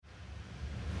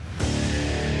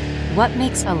What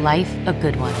makes a life a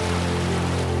good one?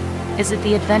 Is it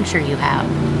the adventure you have?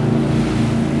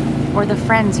 Or the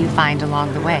friends you find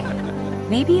along the way?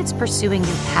 Maybe it's pursuing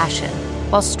your passion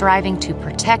while striving to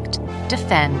protect,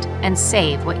 defend, and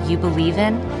save what you believe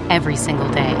in every single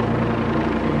day.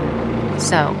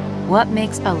 So, what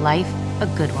makes a life a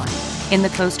good one? In the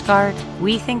Coast Guard,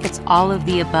 we think it's all of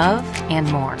the above and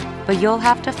more, but you'll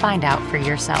have to find out for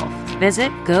yourself.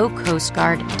 Visit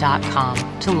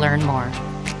gocoastguard.com to learn more.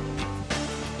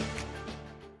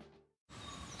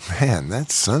 Man, that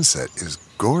sunset is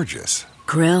gorgeous.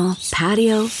 Grill,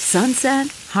 patio, sunset.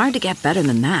 Hard to get better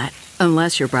than that.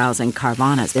 Unless you're browsing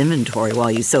Carvana's inventory while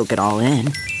you soak it all in.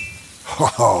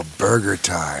 Oh, burger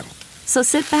time. So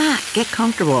sit back, get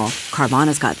comfortable.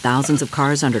 Carvana's got thousands of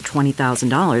cars under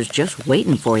 $20,000 just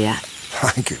waiting for you.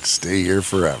 I could stay here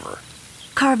forever.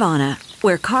 Carvana,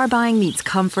 where car buying meets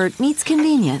comfort meets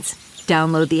convenience.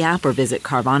 Download the app or visit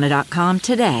Carvana.com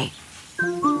today.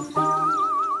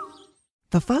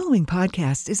 The following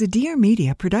podcast is a Dear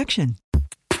Media production.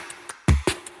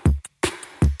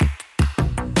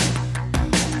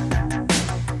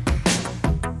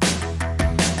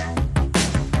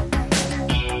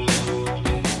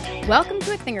 Welcome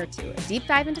to A Thing or Two, a deep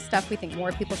dive into stuff we think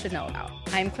more people should know about.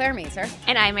 I'm Claire Mazer.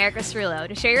 And I'm Erica Cerullo.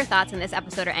 To share your thoughts on this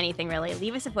episode or anything really,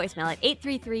 leave us a voicemail at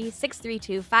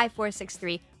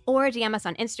 833-632-5463 or DM us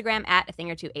on Instagram at A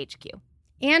Thing or Two HQ.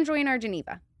 And join our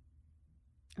Geneva.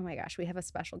 Oh my gosh, we have a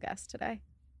special guest today.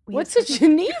 What's a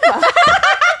Geneva?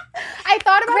 I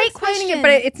thought about Great explaining question. it,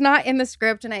 but it's not in the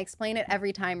script, and I explain it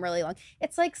every time really long.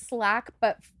 It's like Slack,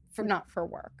 but not for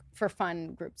work, for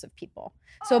fun groups of people.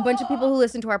 So a bunch of people who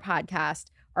listen to our podcast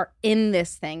are in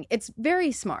this thing. It's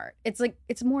very smart. It's like,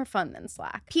 it's more fun than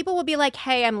Slack. People will be like,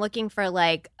 hey, I'm looking for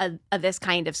like a this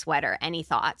kind of sweater. Any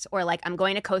thoughts? Or like, I'm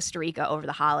going to Costa Rica over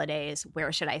the holidays.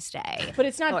 Where should I stay? But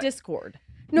it's not Discord.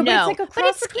 No, but No, it's like a but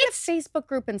cross between a Facebook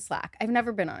group and Slack. I've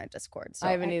never been on a Discord. So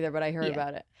I haven't either, but I heard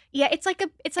about it. Yeah, it's like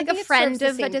a think a it friend serves the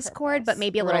of a same Discord, purpose. but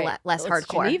maybe a little Right. less Well, it's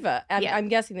hardcore. Geneva. Yeah. I'm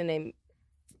guessing the name.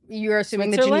 You're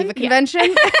assuming Switzerland? the Geneva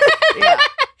Convention? Yeah.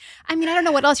 I mean, I don't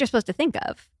know what else you're supposed to think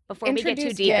of before we get too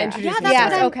Introduce deep. Karah. Into Yeah, that's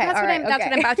Yes, what I'm, okay, that's all what right, I'm that's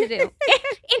what I'm okay. about to do.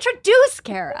 Introduce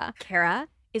Karah. Karah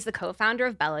is the co-founder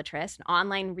of Bellatress, an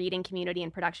online reading community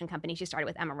and production company she started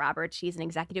with Emma Roberts. She's an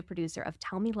executive producer of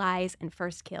Tell Me Lies and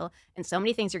First Kill and so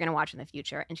many things you're going to watch in the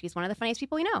future. And she's one of the funniest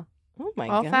people we know. Oh my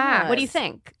All god. facts. What do you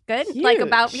think? Good? Like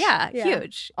about, Huge. Yeah.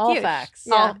 huge. All Huge. facts.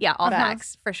 All All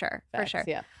facts, for sure. Facts, for sure.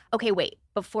 Yeah. Okay, wait.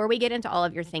 Before we get into all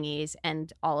of your thingies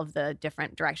and all of the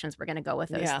different directions we're going to go with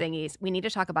those Yeah. thingies, we need to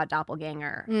talk about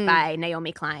Doppelgänger Mm. by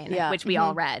Naomi Klein, Yeah. which we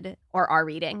all read or are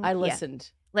reading. I Yeah.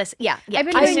 listened. Listen, yeah. I've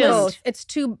been I doing assumed. both.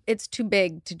 It's too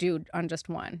big to do on just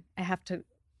one. I have to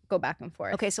go back and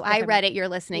forth. Okay, so If I I'm- read it, you're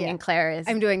listening, Yeah. and Claire is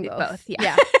I'm doing both.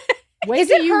 Yeah. When Is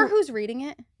do it you- her who's reading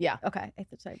it? Yeah. Okay. I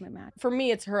thought my math. For me,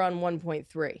 it's her on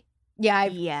 1.3, Yeah.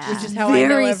 Yeah. which is how I know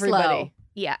Very everybody. slow.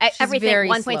 Yeah, She's everything very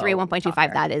 1.3, slow 1.25,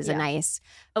 talker. that is a Yeah. nice.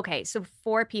 Okay, so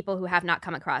for people who have not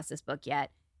come across this book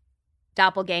yet,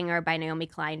 Doppelgänger by Naomi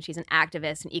Klein. She's an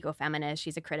activist, an ecofeminist.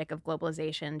 She's a critic of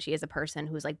globalization. She is a person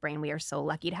whose like brain we are so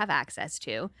lucky to have access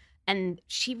to. And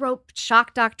she wrote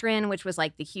Shock Doctrine, which was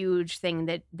like the huge thing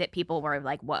that people were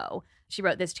like, whoa. She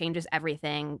wrote This Changes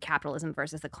Everything, Capitalism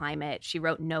versus the Climate. She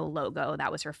wrote No Logo.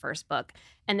 That was her first book.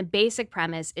 And the basic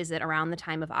premise is that around the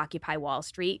time of Occupy Wall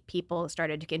Street, people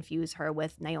started to confuse her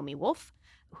with Naomi Wolf,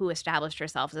 who established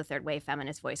herself as a third wave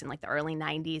feminist voice in like the early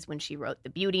 90s when she wrote The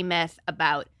Beauty Myth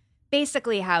about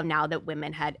basically how now that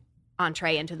women had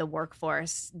entree into the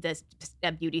workforce,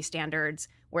 the beauty standards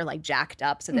were like jacked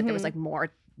up so that there was like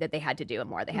more that they had to do and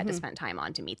more they had to spend time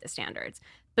on to meet the standards.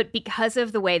 But because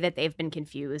of the way that they've been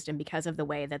confused and because of the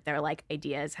way that their like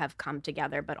ideas have come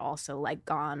together but also like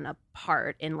gone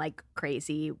apart in like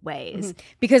crazy ways.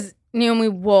 Because Naomi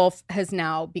Wolf has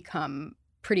now become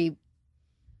pretty.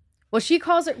 Well, she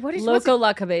calls it what's Loco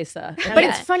la cabeza. But Yeah.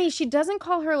 it's funny, she doesn't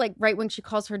call her like right when she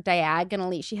calls her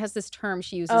diagonally. She has this term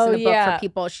she uses Oh, in a book yeah. for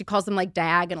people. She calls them like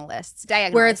diagonalists.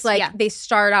 Diagonalists, Where it's like yeah. they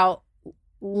start out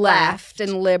left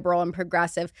and liberal and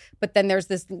progressive, but then there's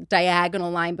this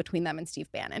diagonal line between them and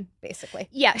Steve Bannon, basically.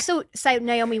 Yeah, so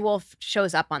Naomi Wolf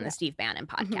shows up on the Steve Bannon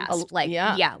podcast, like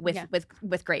yeah.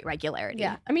 with great regularity.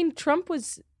 Yeah. I mean, Trump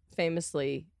was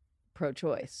famously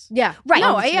pro-choice. Yeah. Right.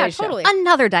 No, On the yeah, Today Show. totally.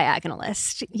 Another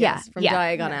diagonalist. Yes, from yeah.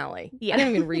 Diagon Alley. Yeah. I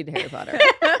didn't even read Harry Potter.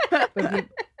 But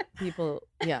people,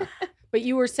 yeah. But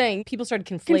you were saying people started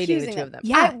conflating the two of them.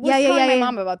 I was telling my yeah.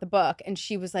 mom about the book, and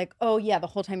she was like, "Oh yeah, the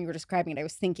whole time you were describing it, I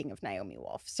was thinking of Naomi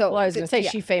Wolf." So, Well, I was going to say yeah.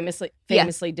 she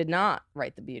famously did not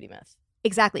write The Beauty Myth.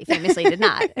 Exactly. Famously did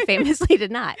not. Famously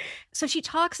did not. So she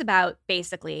talks about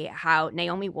basically how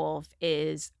Naomi Wolf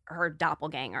is her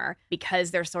doppelganger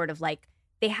because they're sort of like,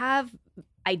 they have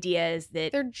ideas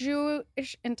that They're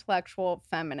Jewish intellectual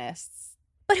feminists.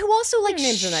 but who also like Their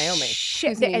names are Naomi.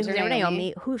 Whose names are Naomi,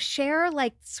 Naomi. who share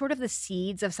like sort of the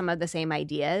seeds of some of the same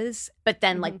ideas, but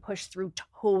then like push through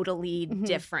totally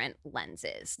different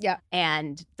lenses. Yeah.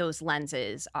 And those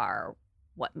lenses are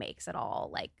what makes it all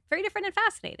like very different and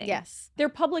fascinating. Yes. They're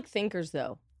public thinkers,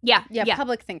 though. Yeah. Yeah,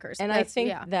 public thinkers. And I think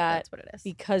that that's what it is.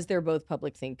 because they're both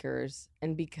public thinkers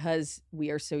and because we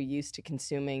are so used to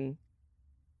consuming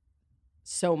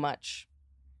so much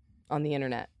on the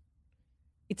internet,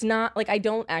 it's not like I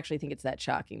don't actually think it's that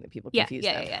shocking that people confuse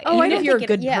them. Oh, Even I don't if you're a think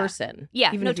good it- yeah. person.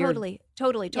 Yeah, even no, if you're-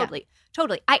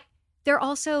 totally. There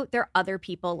are other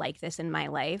people like this in my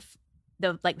life.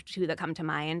 The like two that come to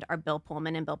mind are Bill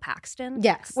Pullman and Bill Paxton.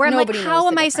 Yes. Where I'm Nobody like, knows how the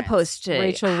am I difference. supposed to?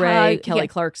 Rachel how- Ray, Kelly yeah.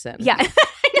 Clarkson. Yeah.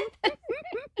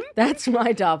 That's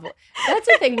my That's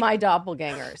the thing, my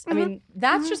doppelgangers. I mean,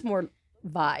 that's just more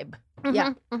vibe.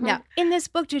 Yeah. Yeah. In this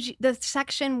book, the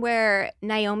section where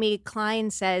Naomi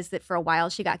Klein says that for a while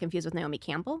she got confused with Naomi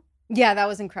Campbell. Yeah, that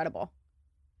was incredible.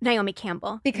 Naomi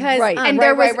Campbell. Because Right. and Right,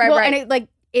 there was right, well, right. and it like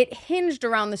it hinged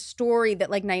around the story that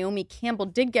like Naomi Campbell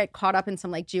did get caught up in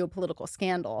some like geopolitical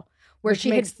scandal where Which she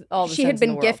had makes all the she had sense in been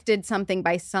the world. gifted something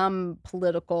by some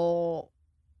political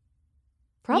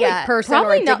Probably, Yeah, person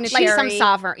probably or not, dignitary. like some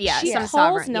sovereign. Yeah, she some calls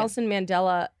sovereign. Nelson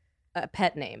Mandela a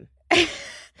pet name.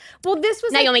 Well, this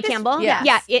was Naomi like, this, Campbell.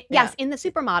 Yes. Yes, in the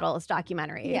Supermodels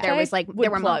documentary, Yeah. there was I like would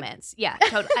there were plug. moments. Yeah,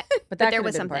 totally. But that there could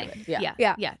was have been part something. of it.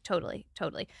 Yeah. Yeah. Totally.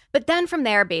 But then from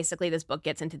there, basically, this book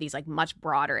gets into these like much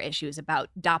broader issues about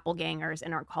doppelgangers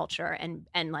in our culture, and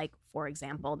like, for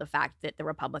example, the fact that the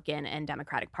Republican and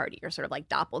Democratic Party are sort of like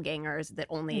doppelgangers that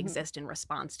only exist in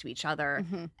response to each other,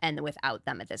 and without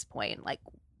them at this point, like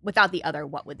without the other,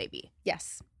 what would they be?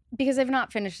 Yes. Because I've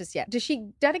not finished this yet. Does she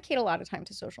dedicate a lot of time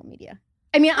to social media?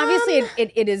 I mean, obviously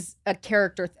it is a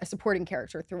character, a supporting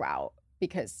character throughout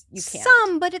because you can't.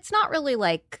 Some, but it's not really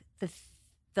like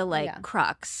the like Yeah.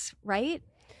 crux, right?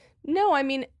 No, I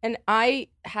mean, and I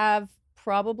have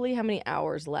probably how many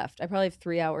hours left? I probably have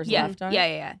 3 hours left on it.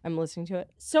 Yeah. I'm listening to it.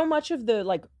 So much of the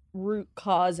like root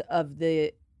cause of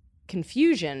the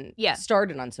confusion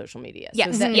started on social media.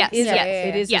 Yes. So that Yes. is Yes.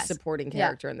 it is Yes. a supporting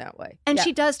character in that way. And Yeah.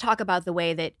 she does talk about the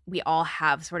way that we all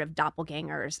have sort of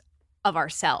doppelgangers of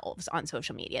ourselves on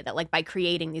social media, that like by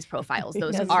creating these profiles,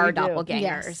 those Yes, are we do. doppelgangers,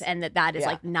 Yes. and that is Yeah.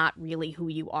 like not really who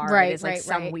you are. Right, it is like right,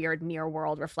 some right. weird mirror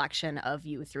world reflection of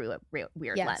you through a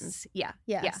weird Yes. lens. Yeah.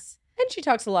 Yes. And she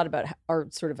talks a lot about our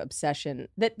sort of obsession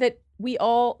that we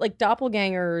all like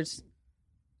doppelgangers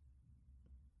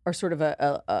are sort of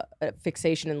a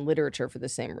fixation in literature for the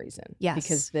same reason. Yes.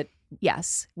 Because that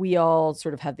Yes. we all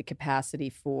sort of have the capacity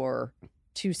for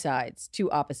two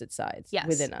opposite sides Yes.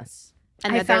 within us.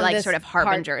 And I that they're found like this sort of part-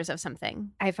 harbingers of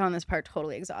something. I found this part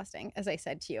totally exhausting, as I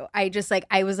said to you. I just like,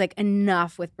 I was like,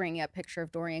 enough with bringing up Picture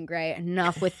of Dorian Gray,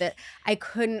 enough with it. I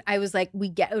was like, we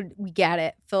get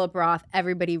it. Philip Roth,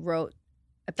 everybody wrote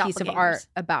a piece of art Doppelgangers.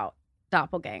 about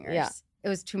doppelgangers. Yeah. It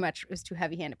was too much. It was too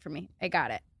heavy-handed for me. I got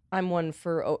it. I'm one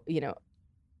for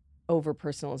over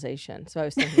personalization. So I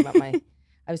was thinking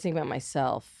about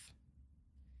myself,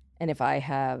 and if I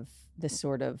have this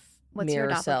sort of What's mirror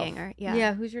your self. doppelganger?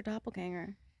 Yeah. Who's your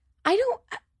doppelganger?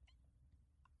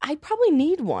 I probably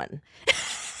need one.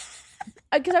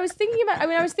 Because I was thinking about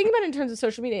it in terms of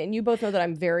social media, and you both know that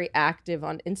I'm very active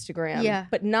on Instagram. Yeah.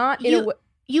 But not in a way.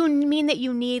 You mean that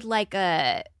you need like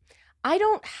a I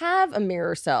don't have a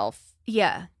mirror self.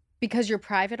 Because you're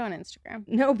private on Instagram.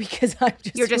 No, because I'm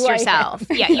just you're just who I yourself.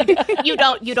 am. Yeah, you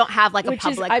don't have like a Which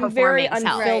is, public I'm very performing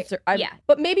self. unfiltered. Yeah.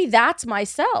 But maybe that's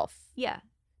myself. Yeah.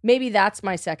 Maybe that's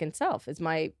my second self. Is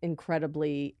my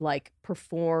incredibly like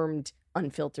performed,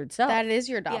 unfiltered self. That is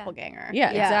your doppelganger. Yeah,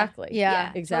 exactly.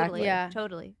 Yeah. exactly. Totally. Yeah.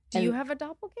 Totally. Do you And- have a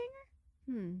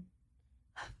doppelganger?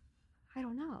 I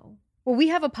don't know. Well, we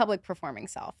have a public performing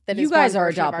self. That You is guys one are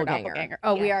a version of our doppelganger.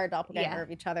 Oh, we Yeah. are a doppelganger Yeah.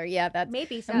 of each other. Yeah, that's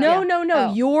Maybe so. No, Yeah. no, no.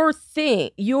 Oh. Your thing.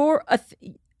 You're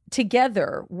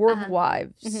together. Work Uh-huh.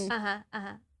 wives.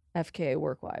 Uh-huh. FKA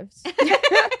work wives.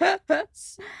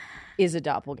 Is a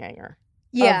doppelganger.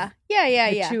 yeah, of yeah.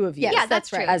 the two of you. Yes, Yeah,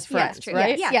 that's right. true. As Yeah, friends, that's true.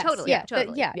 right? Yeah, Yes, totally. Yeah,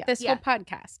 Totally. This Yeah. whole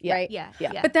podcast, Yeah. right? Yeah.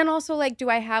 But then also, like, do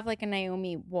I have like a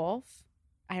Naomi Wolf?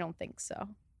 I don't think so.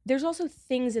 There's also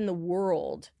things in the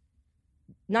world,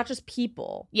 not just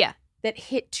people, Yeah. that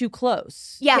hit too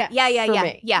close. Yeah. Yeah. Yeah. For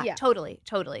me. Yeah. Totally.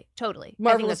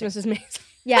 Marvelous I think Mrs. Maisel.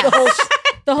 Yeah.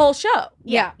 The whole show.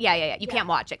 Yeah. You can't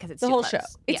watch it because it's The too whole close. show.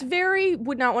 It's very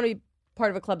would not want to be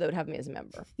part of a club that would have me as a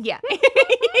member. Yeah.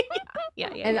 Yeah.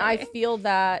 And I feel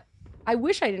that, I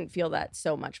wish I didn't feel that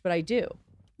so much, but I do.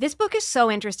 This book is so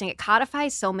interesting. It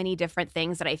codifies so many different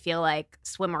things that I feel like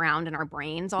swim around in our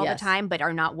brains all the time, but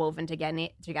are not woven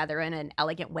together in an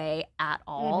elegant way at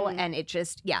all. Mm-hmm. And it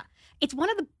just, it's one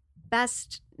of the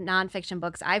best nonfiction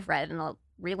books I've read in a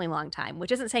really long time,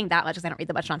 which isn't saying that much because I don't read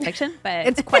that much nonfiction, but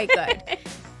It's quite good.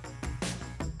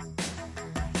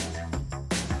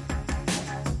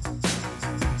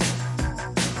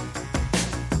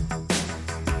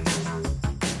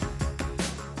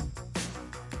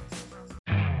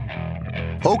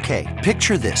 Okay,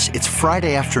 picture this. It's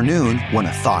Friday afternoon when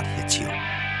a thought hits you.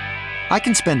 I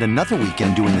can spend another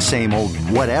weekend doing the same old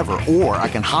whatever, or I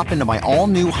can hop into my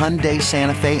all-new Hyundai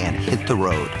Santa Fe and hit the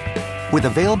road. With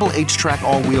available H-Track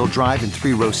all-wheel drive and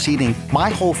 3-row seating, my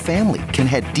whole family can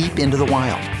head deep into the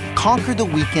wild. Conquer the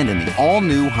weekend in the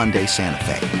all-new Hyundai Santa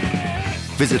Fe.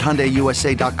 Visit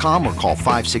HyundaiUSA.com or call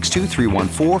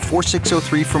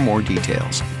 562-314-4603 for more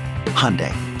details.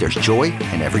 Hyundai, there's joy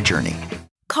in every journey.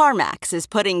 CarMax is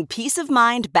putting peace of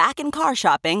mind back in car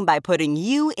shopping by putting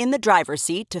you in the driver's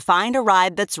seat to find a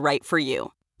ride that's right for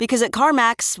you. Because at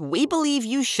CarMax, we believe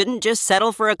you shouldn't just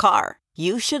settle for a car.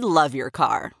 You should love your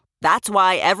car. That's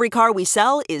why every car we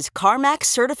sell is CarMax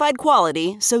certified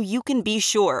quality, so you can be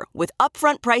sure with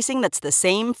upfront pricing that's the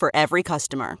same for every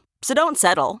customer. So don't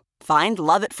settle. Find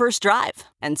love at first drive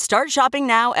and start shopping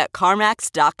now at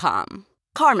CarMax.com.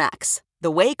 CarMax,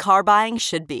 the way car buying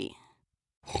should be.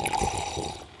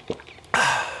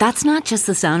 That's not just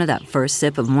the sound of that first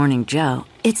sip of Morning Joe.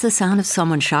 It's the sound of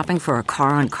someone shopping for a car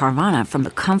on Carvana from the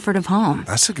comfort of home.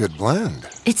 That's a good blend.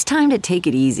 It's time to take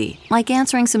it easy, like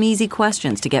answering some easy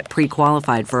questions to get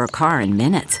pre-qualified for a car in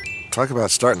minutes. Talk about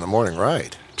starting the morning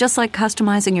right. Just like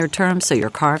customizing your terms so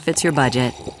your car fits your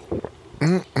budget.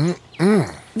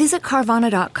 Visit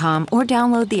Carvana.com or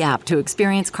download the app to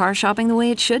experience car shopping the way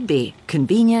it should be.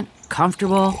 Convenient,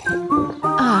 comfortable.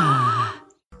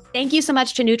 Thank you so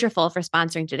much to Nutrafol for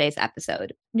sponsoring today's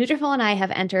episode. Nutrafol and I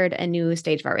have entered a new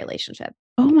stage of our relationship.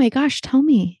 Oh my gosh, tell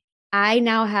me. I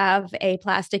now have a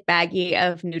plastic baggie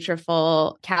of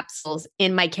Nutrafol capsules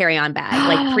in my carry-on bag,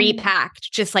 like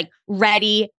pre-packed, just like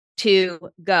ready to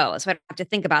go. So I don't have to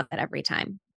think about that every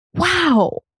time.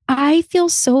 Wow. I feel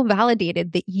so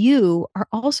validated that you are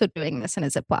also doing this in a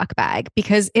Ziploc bag,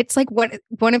 because it's like one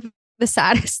of the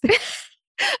saddest things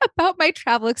about my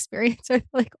travel experience are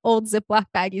like old Ziploc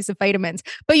baggies of vitamins.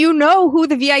 But you know who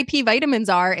the VIP vitamins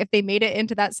are if they made it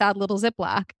into that sad little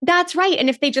Ziploc. That's right. And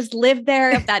if they just live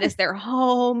there, if that is their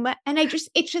home. And it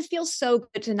just feels so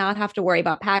good to not have to worry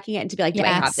about packing it and to be like, do I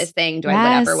have this thing? Do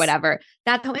I whatever.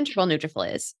 That's how integral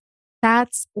Nutrafol is.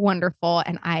 That's wonderful.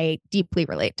 And I deeply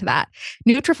relate to that.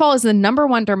 Nutrafol is the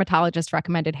 #1 dermatologist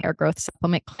recommended hair growth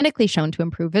supplement clinically shown to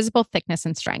improve visible thickness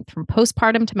and strength from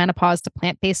postpartum to menopause to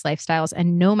plant-based lifestyles.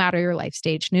 And no matter your life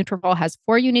stage, Nutrafol has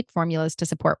 4 unique formulas to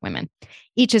support women.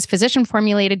 Each is physician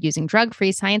formulated using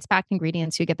drug-free, science-backed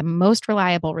ingredients so you get the most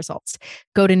reliable results.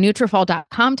 Go to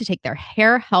Nutrafol.com to take their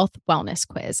hair health wellness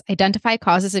quiz. Identify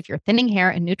causes of your thinning hair,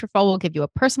 and Nutrafol will give you a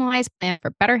personalized plan for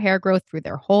better hair growth through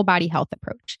their whole body health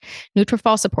approach.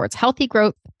 Nutrafol supports healthy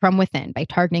growth from within by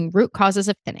targeting root causes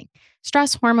of thinning: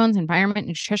 stress, hormones, environment,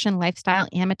 nutrition, lifestyle,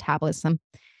 and metabolism.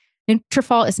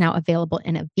 Nutrafol is now available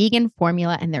in a vegan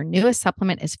formula, and their newest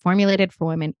supplement is formulated for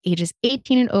women ages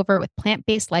 18 and over with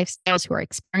plant-based lifestyles who are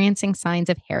experiencing signs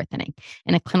of hair thinning.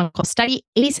 In a clinical study,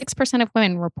 86% of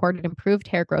women reported improved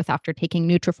hair growth after taking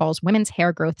Nutrafol's women's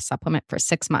hair growth supplement for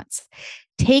 6 months.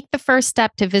 Take the first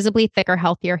step to visibly thicker,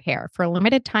 healthier hair. For a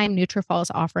limited time, Nutrafol is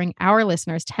offering our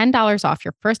listeners $10 off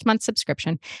your first month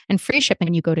subscription and free shipping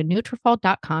when you go to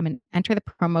Nutrafol.com and enter the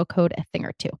promo code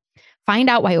 @thing2. Find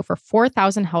out why over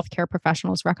 4,000 healthcare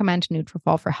professionals recommend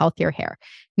Nutrafol for healthier hair.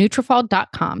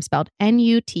 Nutrafol.com, spelled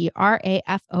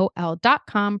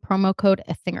Nutrafol.com, promo code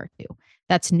 @thing2.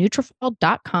 That's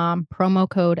Nutrafol.com, promo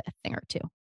code @thing2.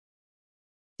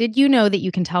 Did you know that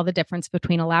you can tell the difference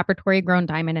between a laboratory-grown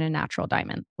diamond and a natural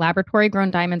diamond?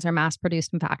 Laboratory-grown diamonds are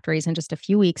mass-produced in factories in just a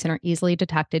few weeks and are easily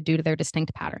detected due to their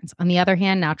distinct patterns. On the other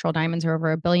hand, natural diamonds are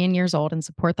over 1 billion years old and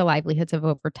support the livelihoods of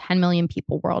over 10 million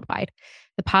people worldwide.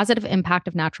 The positive impact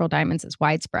of natural diamonds is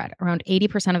widespread. Around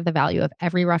 80% of the value of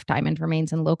every rough diamond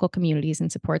remains in local communities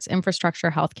and supports infrastructure,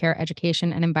 healthcare,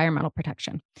 education, and environmental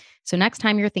protection. So next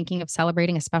time you're thinking of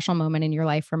celebrating a special moment in your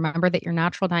life, remember that your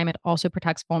natural diamond also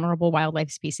protects vulnerable wildlife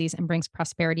species and brings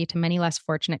prosperity to many less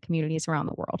fortunate communities around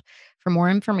the world. For more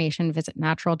information, visit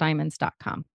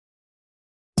naturaldiamonds.com.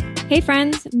 Hey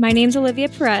friends, my name's Olivia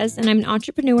Perez, and I'm an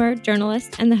entrepreneur,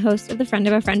 journalist, and the host of the Friend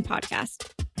of a Friend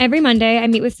podcast. Every Monday, I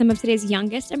meet with some of today's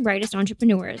youngest and brightest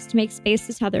entrepreneurs to make space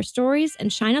to tell their stories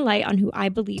and shine a light on who I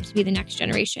believe to be the next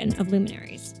generation of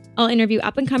luminaries. I'll interview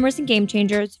up-and-comers and game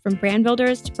changers, from brand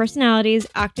builders to personalities,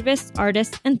 activists,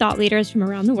 artists, and thought leaders from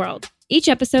around the world. Each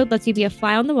episode lets you be a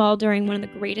fly on the wall during one of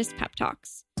the greatest pep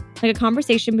talks, like a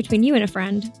conversation between you and a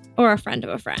friend, or a friend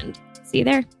of a friend. See you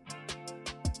there.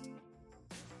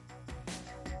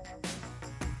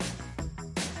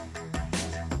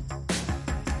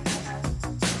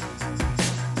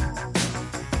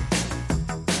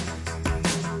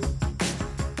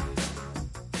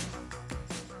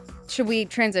 Should we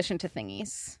transition to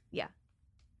Thingies? Yeah.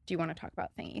 Do you want to talk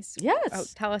about Thingies? Yes. Oh,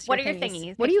 tell us What your are your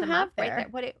thingies? What do you Mix them have up right there?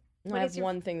 What I have is your-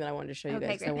 one thing that I wanted to show you Okay,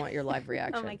 guys. 'Cause I great. want your live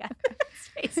reaction. Oh my God.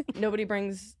 Nobody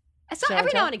brings. So show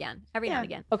every tell? now and again. Every now and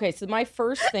again. Okay, so my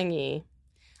first thingy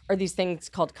are these things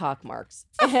called cock marks.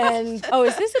 And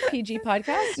is this a PG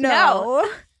podcast? No.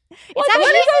 It's actually,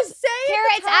 what does it say? Kara,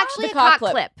 it's actually The a cock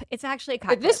cock clip. It's actually a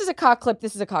cock This clip. is a cock clip.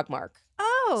 This is a cock mark.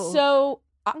 Oh. So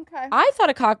okay. I thought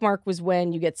a cock mark was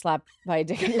when you get slapped by a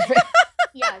dick in your face,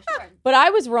 Yeah, sure. but I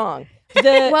was wrong.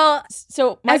 Well,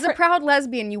 so my as a proud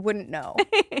lesbian, you wouldn't know.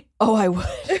 oh, I would.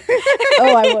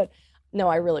 Oh, I would. No,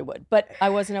 I really would. But I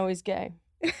wasn't always gay.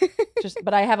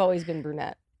 But I have always been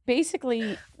brunette.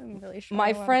 Basically, I'm really sure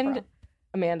my friend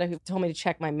Amanda, who told me to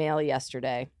check my mail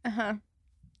yesterday,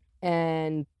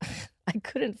 and I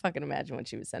couldn't fucking imagine what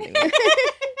she was sending me.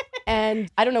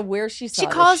 And I don't know where she saw She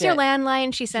this calls your shit.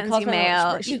 landline. She sends you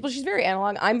mail. She's very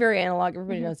analog. I'm very analog.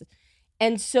 Everybody knows this.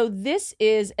 And so this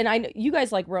is, and I know you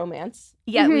guys like romance.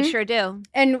 Yeah, we sure do.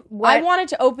 And I wanted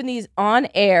to open these on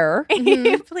air.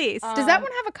 Please. Does that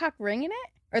one have a cock ring in it?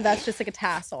 Or that's just like a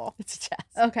tassel? It's a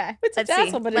tassel. Okay. It's a Let's see.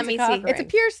 tassel, but Let it's me a cock see. ring. It's a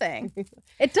piercing.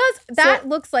 It does. That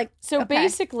looks like. So okay.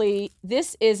 basically,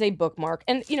 this is a bookmark.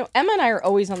 And, Emma and I are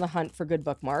always on the hunt for good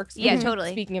bookmarks. Yeah,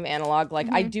 totally. Speaking of analog,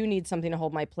 I do need something to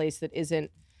hold my place that isn't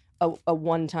a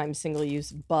one-time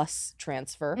single-use bus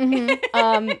transfer.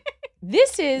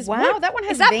 This is... Wow, that one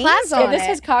has that veins plastic? on this it.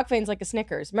 has cock veins like a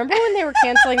Snickers. Remember when they were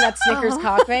canceling that Snickers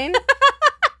cock vein?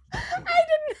 I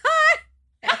did not.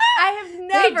 I have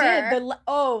never. They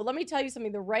did. Let me tell you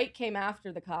something. The right came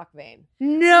after the cock vein.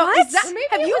 No. What? Is that, Or maybe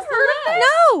have it you was heard of less. this?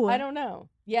 No. I don't know.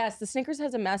 Yes, the Snickers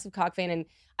has a massive cock vein, and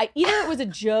either it was a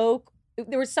joke.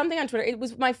 There was something on Twitter. It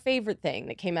was my favorite thing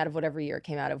that came out of whatever year it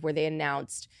came out of, where they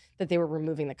announced that they were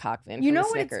removing the cock vein. You from know the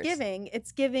what Snickers. it's giving?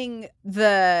 It's giving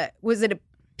was it a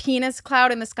penis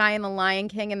cloud in the sky in The Lion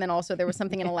King, and then also there was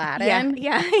something in Aladdin?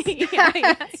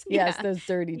 Yes, those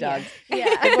dirty dogs.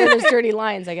 Yeah. Or those dirty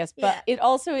lions, I guess. But it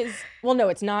also is. Well, no,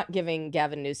 it's not giving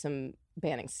Gavin Newsom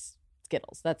banning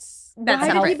Skittles. That's Why did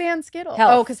separate. he ban Skittles?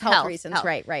 Health. Oh, because health reasons. Health.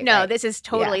 Right. No, this is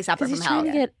totally separate he's from trying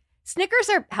health. to get. Snickers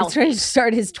are He's healthy. trying to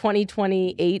start his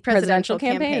 2028 presidential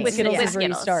campaign. With Skittles Skittles. is where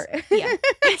you start.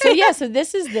 Yeah. So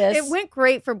this is this. It went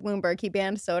great for Bloomberg. He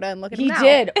banned soda, and look at him He now.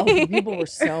 did. Oh, people were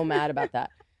so mad about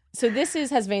that. So this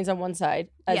has veins on one side,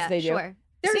 as they do. Sure.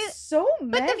 There's so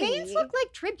many. But the veins look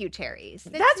like tributaries.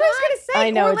 That's what I was gonna say. I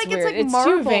know, or it's like weird. it's like It's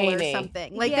too marble or veiny.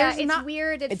 something. Like yeah, there's it's not.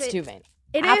 weird. It's too vain.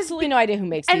 It Absolutely no idea who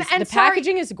makes these. And The sorry-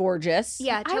 packaging is gorgeous.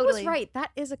 Yeah, I totally. was right. That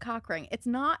is a cock ring. It's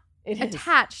not It is.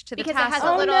 attached to the Because it has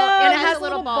tassel. a little, and it has has a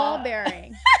little ball ball.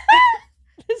 bearing.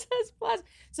 This has plastic.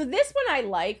 So this one I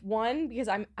like. One, because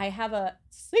I have a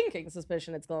sinking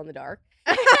suspicion it's glow in the dark,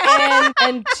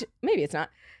 and maybe it's not.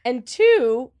 And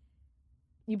two,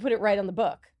 you put it right on the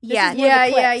book. This Yeah. is where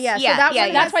the clips. Yeah, So that yeah,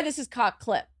 one, That's why this is cock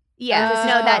clip. Yeah. This is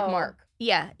No, cock that mark.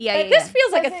 Yeah. This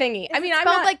feels like a Is it- thingy. Is I mean, it I'm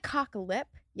spelled not like cock lip.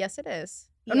 Yes, it is.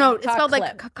 Yeah. Oh, no, it's Cock spelled clip.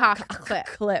 like cock clip.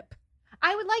 clip.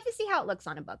 I would like to see how it looks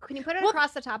on a book. Can you put it Well,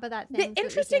 across the top of that thing? The so that we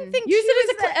interesting can- thing Use too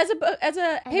it as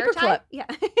a hair paper tie? clip. Yeah.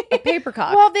 A paper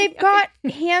cock. Well, they've got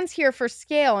hands here for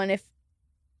scale, and it's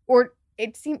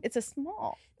a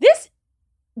small.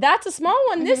 That's a small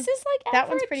one. This is like That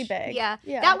one's average. pretty big. Yeah.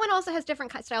 Yeah. That one also has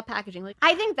different style packaging. Like,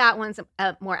 I think that one's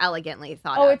a more elegantly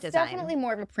thought Oh, out it's design. definitely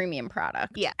more of a premium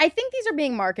product. Yeah. I think these are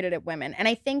being marketed at women, and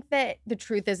I think that the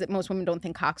truth is that most women don't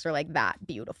think cocks are like that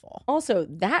beautiful. Also,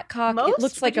 that cock Most? it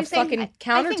looks like Would a you say- fucking I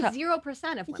countertop. think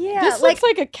 0% of women. Yeah. This looks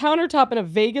like a countertop in a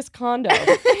Vegas condo.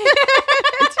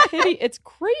 It's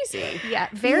crazy. Yeah,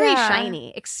 very Yeah.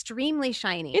 shiny, extremely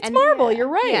shiny. It's And- marble. You're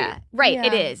right. Yeah, right.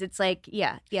 It Yeah. is. It's like,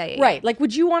 yeah. Right. Like,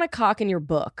 would you want a cock in your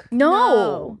book?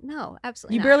 No,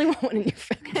 absolutely. You not. barely want one in your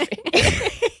fucking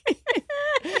face.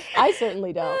 I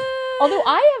certainly don't. Although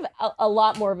I have a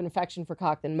lot more of an affection for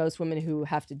cock than most women who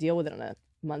have to deal with it on a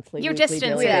monthly, Your weekly, distance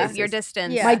daily is basis. your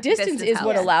distance. Yeah. My distance is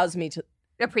what helps. allows me to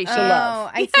Appreciate to it. love.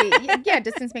 I see. Yeah,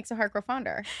 distance makes a heart grow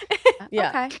fonder.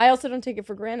 Yeah. Okay. I also don't take it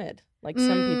for granted, like some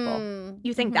people. Mm.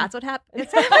 You think that's what happened?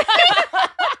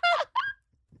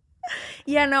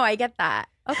 Yeah, no, I get that.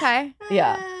 Okay.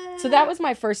 Yeah. So that was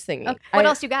my first thingy. Okay. What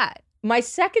else you got? My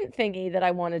second thingy that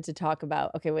I wanted to talk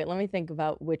about. Okay, wait, let me think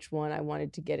about which one I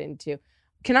wanted to get into.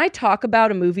 Can I talk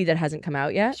about a movie that hasn't come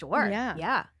out yet? Sure. Yeah.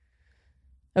 Yeah.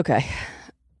 Okay.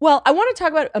 Well, I want to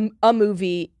talk about a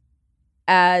movie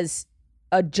as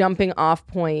a jumping off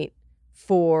point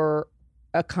for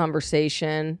a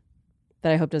conversation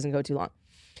that I hope doesn't go too long.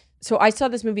 So I saw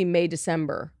this movie May,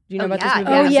 December. Do you know about this movie?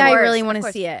 Oh, yeah, I course, really of want to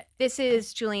course. see it. This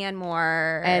is Julianne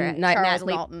Moore And Charles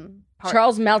Natalie Melton.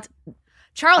 Charles Melton.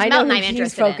 Charles I know Melton. who I'm he's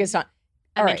interested focused in. on.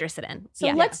 I'm All right. interested in. So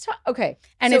yeah. let's talk. Okay.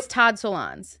 And So- it's Todd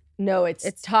Solondz. No, it's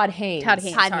Todd Haynes. Todd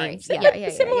Haynes. Todd sorry. Haynes, Yeah.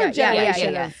 Similar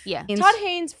generation yeah, of yeah. Todd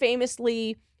Haynes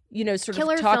famously, sort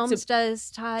Killer of talks Films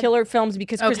does Todd. Killer Films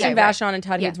because Okay, Christian right. Vachon and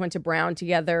Todd Yeah. Haynes went to Brown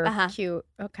together, Uh-huh. Cute.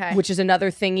 Okay. which is another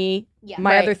thingy. Yeah.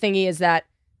 My Right. other thingy is that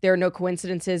there are no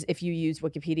coincidences if you use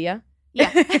Wikipedia. Yeah.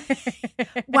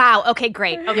 Wow. Okay.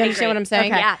 Great. Okay. You understand what I'm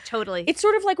saying? Yeah. Totally. It's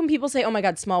sort of like when people say, "Oh my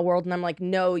God, small world," and I'm like,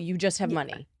 "No, you just have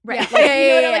money." right. Yeah. Like, you know what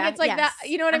I mean? Yeah, It's like yes. that.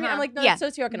 You know what I mean? I'm Uh-huh. like, no, Yeah. it's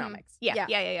socioeconomics. Yeah.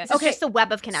 Yeah. So it's just the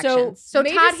web of connections. So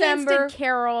May, Todd December- Haynes did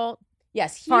Carol,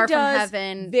 Yes, he Far from does.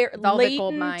 Heaven, Very Velvet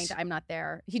Gold latent- Mine. I'm not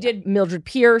there. He did Mildred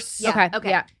Pierce. Yeah. Okay. Okay.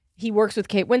 Yeah. He works with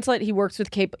Kate Winslet. He works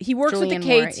with Kate. He works with Julianne the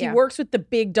Moore, Kates. yeah. He works with the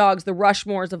big dogs, the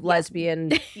Rushmores of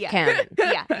lesbian Yeah. canon.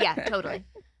 Yeah. Totally.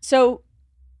 So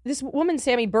this woman,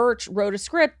 Sammy Birch, wrote a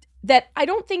script that I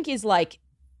don't think is like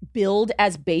billed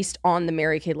as based on the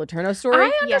Mary Kay Letourneau story.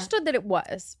 I understood that it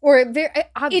was, or very,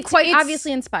 It's- quite it's-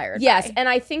 obviously inspired. Yes, by. and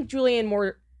I think Julianne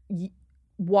Moore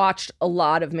watched a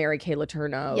lot of Mary Kay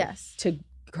Letourneau Yes. to In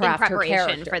craft her preparation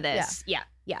character. for this. Yeah.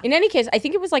 Yeah. In any case, I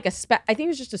think it was like I think it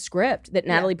was just a script that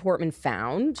Natalie Portman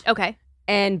found Okay.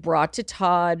 and brought to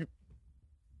Todd,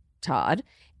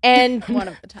 and one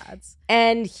of the Todds.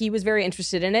 and he was very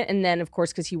interested in it. And then, of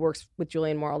course, because he works with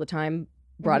Julianne Moore all the time,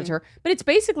 brought it Mm-hmm. to her. But it's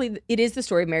basically, it is the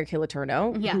story of Mary Kay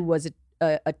Letourneau, Yeah. who was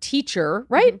a teacher,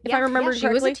 right? If I remember She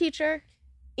was correctly. a teacher.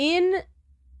 In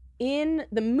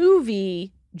the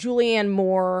movie, Julianne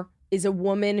Moore is a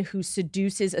woman who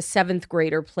seduces a 7th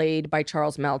grader played by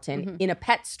Charles Melton in a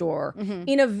pet store,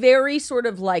 in a very sort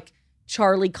of like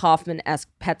Charlie Kaufman-esque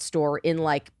pet store in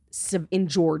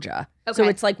Georgia. So Okay.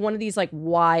 it's like one of these like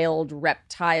wild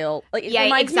reptile, like it Yeah,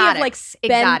 reminds me of like exotics.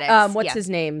 Ben, Exotics, what's yeah. his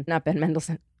name? Not Ben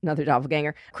Mendelsohn, another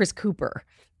doppelganger. Chris Cooper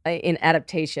in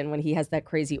Adaptation when he has that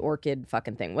crazy orchid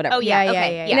fucking thing, whatever. Oh yeah. Yeah,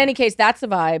 Okay. yeah, In any case, that's the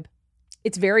vibe.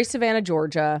 It's very Savannah,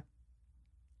 Georgia.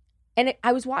 And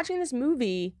I was watching this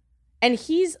movie, and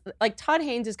he's like, Todd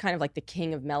Haynes is kind of like the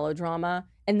king of melodrama,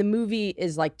 and the movie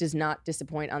is like, does not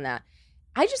disappoint on that.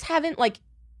 I just haven't like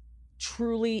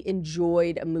truly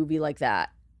enjoyed a movie like that.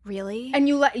 Really? And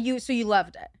you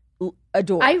loved it.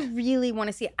 Adored. I really want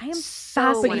to see it. I am So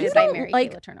fascinated you by don't Mary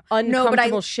like Kay Letourneau.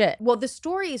 uncomfortable shit. Well, the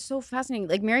story is so fascinating.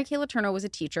 Like Mary Kay Letourneau was a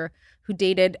teacher who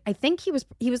dated. I think he was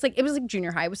like, it was like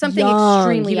junior high. It was something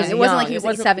extremely He was young. It wasn't like young. he It was like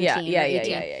wasn't- 17. Yeah. or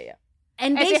 18.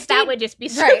 And As they if that stayed- would just be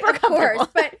super right, of comfortable. course.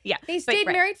 But Yeah, they but stayed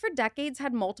right. married for decades,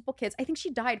 had multiple kids. I think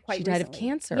she died quite She died of recently.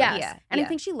 cancer. Yes. Yeah, And yeah. I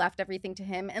think she left everything to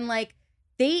him. And like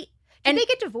Did they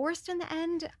get divorced in the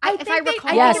end? I if think I they-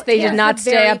 recall. Yes, think they it did was not the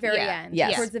stay very, up- very Yeah. end.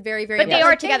 Yes. Towards the very, very But end. they Like,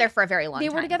 were together for a very long time.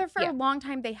 They were together for Yeah. a long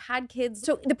time. They had kids.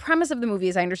 So the premise of the movie,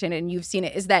 as I understand it, and you've seen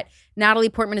it, is that Natalie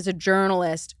Portman is a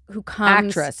journalist who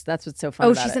comes. Actress. That's what's so fun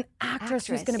Oh, about she's it. an actress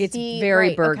who's Actress. going to It's be very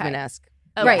right, okay. Bergman-esque.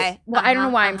 Okay. Right. Well, I don't know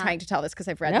why I'm Uh-huh. trying to tell this because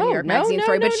I've read the No, New York no, Magazine no,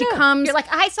 story, no, but she no. comes. You're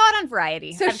like, I saw it on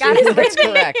Variety. So I've got she's- it. That's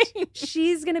correct.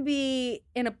 she's going to be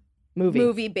in a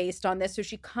movie based on this. So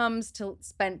she comes to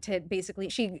basically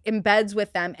she embeds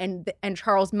with them, and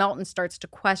Charles Melton starts to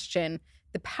question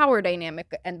the power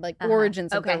dynamic and like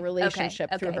origins of Okay, their relationship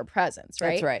okay, through okay. her presence. Right.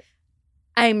 That's right.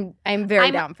 I'm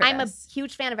very down for I'm this. a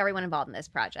huge fan of everyone involved in this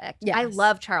project. Yes. I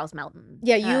love Charles Melton.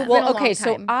 Yeah, you- Uh, been Well, a okay, long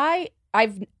so time.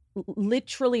 I've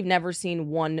literally never seen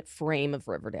one frame of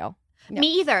Riverdale.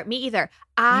 Me either. You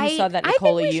I saw that I think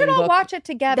Nicola we should Yoon all book watch it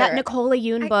together. that Nicola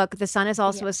Yoon book, The Sun Is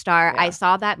Also a Star. Yeah. I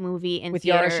saw that movie in With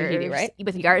Yara theaters Shahidi, right?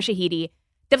 With Yara Shahidi.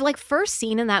 The like first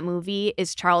scene in that movie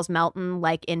is Charles Melton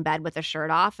like in bed with a shirt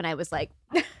off, and I was like,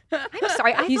 I'm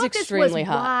sorry, I He's thought extremely this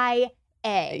was hot. YA.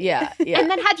 Yeah.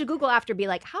 And then had to Google after, be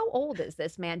like, how old is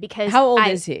this man? Because How old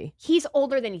is he? He's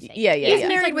older than you think. Yeah, yeah, He's yeah.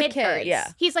 married He's, like, with mid-30s. kids. Yeah.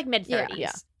 He's like mid-30s.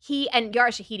 Yeah. He and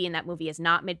Yara Shahidi in that movie is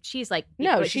not mid. She's like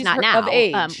No, well, she's not her- now of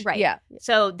age. right? Yeah.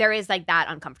 So there is like that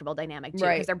uncomfortable dynamic too,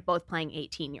 Right. because they're both playing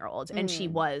 18-year-olds, and she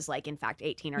was like in fact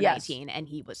 18 or Yes. 19, and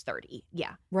he was 30.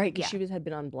 Yeah, Right, because Yeah. had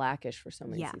been on Blackish for so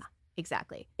many yeah, seasons.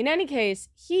 exactly. In any case,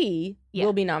 he Yeah.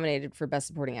 will be nominated for Best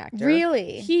Supporting Actor.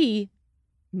 Really? He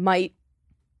might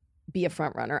be a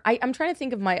front runner. I'm trying to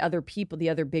think of my other people, the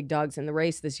other big dogs in the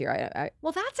race this year.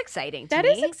 Well, that's exciting. To That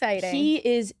me. is exciting. He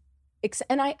is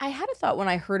and I had a thought when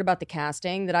I heard about the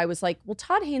casting that I was like, well,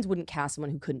 Todd Haynes wouldn't cast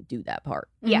someone who couldn't do that part.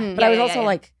 Yeah. But I was also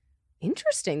like,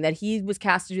 interesting that he was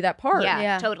cast to do that part.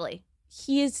 Yeah, totally.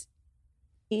 He is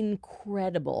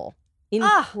incredible in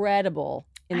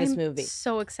this movie.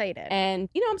 So excited. And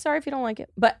I'm sorry if you don't like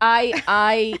it, but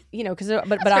I because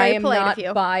but I am not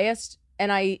biased,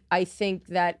 and I think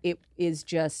that it is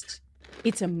just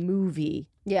it's a movie.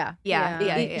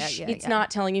 It's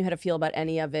not telling you how to feel about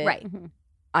any of it. Right.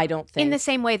 I don't think. In the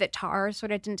same way that Tar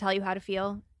sort of didn't tell you how to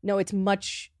feel. No, it's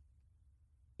much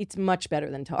better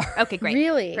than Tar. Okay, great.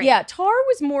 Really? Great. Yeah, Tar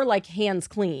was more like hands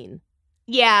clean.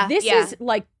 Yeah. This is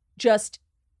like just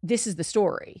this is the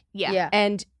story. Yeah.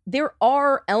 And there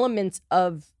are elements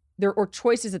or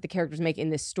choices that the characters make in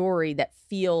this story that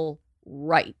feel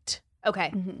right.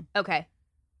 Okay. Okay.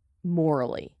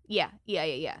 Morally. Yeah.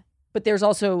 But there's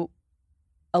also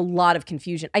a lot of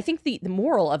confusion. I think the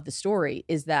moral of the story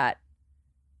is that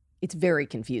it's very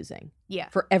confusing. Yeah.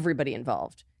 For everybody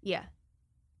involved. Yeah.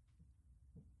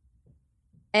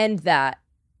 And that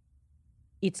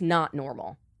it's not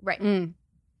normal. Right.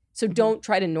 So don't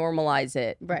try to normalize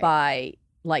it by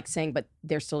like saying, but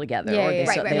they're still together or they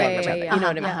love each other. You know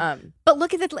what I mean? But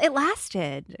look at it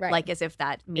lasted. Right. Like as if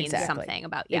that means something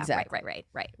about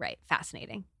right.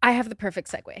 Fascinating. I have the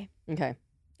perfect segue. Okay.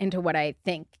 Into what I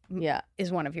think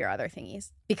is one of your other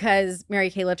thingies. Because Mary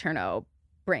Kay Letourneau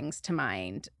brings to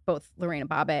mind both Lorena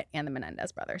Bobbitt and the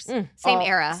Menendez brothers. Same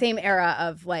era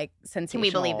of like sensational. Can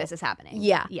we believe this is happening?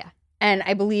 Yeah. Yeah. And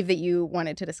I believe that you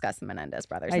wanted to discuss the Menendez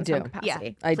brothers in some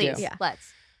capacity. I Please, do. Yeah.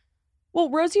 Let's. Well,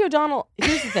 Rosie O'Donnell,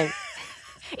 here's the thing.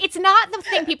 It's not the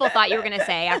thing people thought you were going to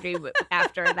say after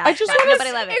that. I just want but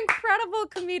I love it. Incredible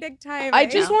comedic timing. I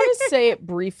just want to say it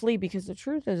briefly because the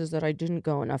truth is that I didn't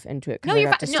go enough into it because I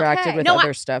got distracted with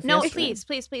other stuff. No, yesterday.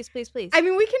 please. I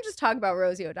mean, we can just talk about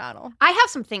Rosie O'Donnell. I have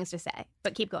some things to say,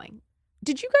 but keep going.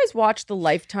 Did you guys watch the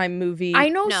Lifetime movie? I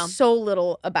know so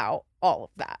little about all of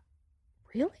that.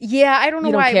 Really? Yeah, I don't know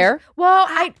you why. Don't care? Well,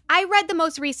 I read the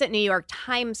most recent New York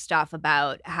Times stuff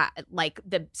about like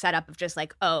the setup of just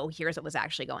like, oh, here's what was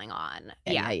actually going on.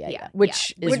 Yeah.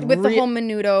 Which is with the whole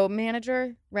Menudo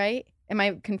manager, right? Am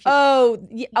I confused?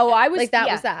 I was like that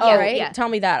was that. Oh, right? Yeah. Tell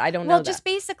me that. I don't know. Well, just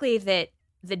basically that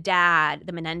the dad,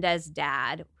 the Menendez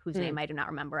dad, whose name I do not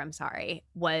remember, I'm sorry,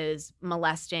 was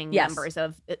molesting members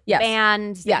of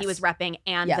bands that he was repping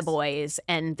and the boys,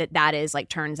 and that is like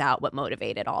turns out what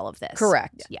motivated all of this.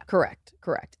 Correct. Yeah. Correct.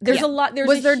 There's a lot.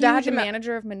 Was their dad the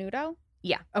manager of Menudo?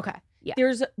 Yeah. Okay. Yeah.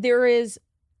 There is.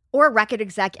 Or a record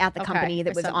exec at the company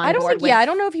that was on I don't board think. I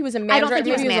don't know if he was a manager. I don't think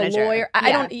he was a manager. A lawyer. Yeah.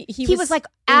 I don't. He was like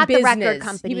at the record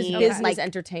company. He was business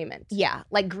entertainment. Yeah,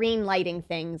 like green lighting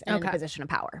things and in a position of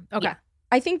power. Okay. Yeah.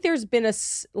 I think there's been a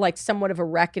somewhat of a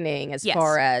reckoning as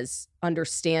far as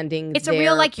understanding. It's a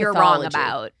real like you're wrong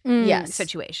about yes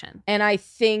situation. And I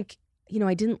think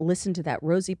I didn't listen to that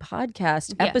Rosie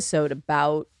podcast episode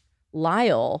about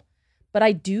Lyle, but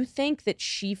I do think that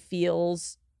she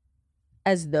feels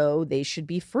as though they should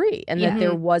be free and that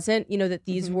there wasn't, that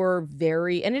these were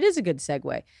very, and it is a good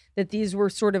segue, that these were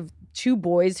sort of two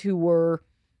boys who were,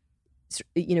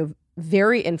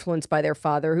 very influenced by their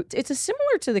father. It's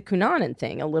similar to the Cunanan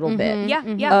thing a little bit.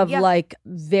 Yeah. Like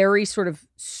very sort of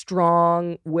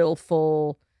strong,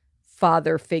 willful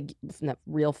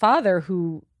real father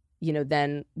who,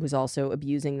 then was also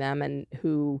abusing them and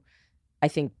who I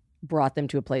think brought them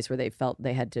to a place where they felt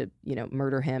they had to,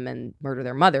 murder him and murder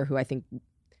their mother, who I think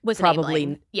was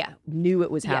probably knew it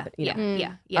was happening.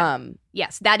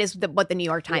 Yes, that is what the New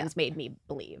York Times made me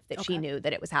believe, that she knew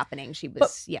that it was happening. She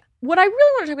was, What I really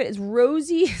want to talk about is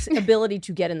Rosie's ability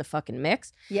to get in the fucking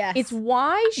mix. Yes. It's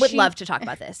why she... Would love to talk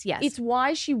about this, yes. It's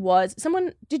why she was...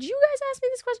 Did you guys ask me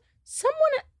this question?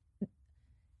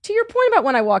 To your point about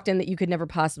when I walked in that you could never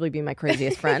possibly be my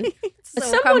craziest friend.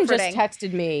 Someone just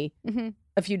texted me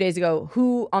a few days ago,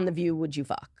 who on The View would you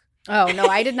fuck? Oh, no,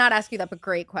 I did not ask you that, but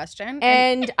great question.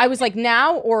 And I was like,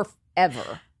 now or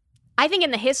ever? I think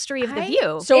in the history of The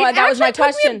View. So that was my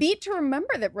question. It took me a beat to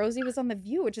remember that Rosie was on The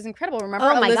View, which is incredible. Remember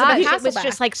Elizabeth gosh, Hasselbeck. It was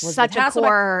just like such a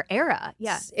core era.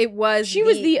 Yeah. It was. She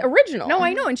was the original. No,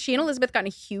 I know. And she and Elizabeth got in a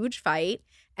huge fight.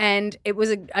 And it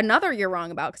was another you're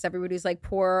wrong about because everybody was like,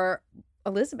 poor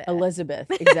Elizabeth.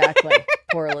 Exactly.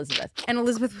 Poor Elizabeth. And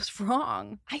Elizabeth was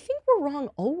wrong. I think we're wrong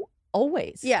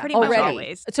always. Yeah, pretty much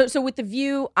always. So with The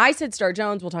View, I said Star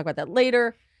Jones. We'll talk about that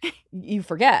later. You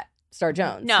forget Star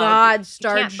Jones. No, God,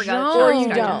 Star Jones. Or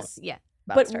you don't. Yeah.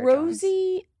 But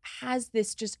Rosie has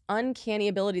this just uncanny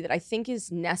ability that I think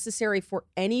is necessary for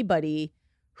anybody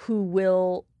who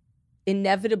will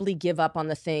inevitably give up on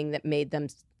the thing that made them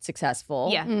successful.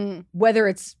 Yeah. Whether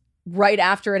it's right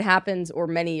after it happens or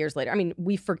many years later. I mean,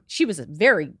 she was a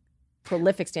very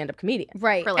prolific stand-up comedian.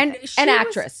 Right. Prolific. And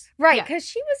actress. Right, Yeah. because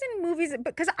she was in movies,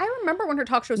 because I remember when her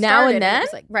talk show Now started. and Then? It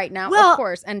was like, right now, Well, of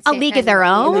course. And A League of Their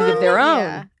Own. A League of Their Own.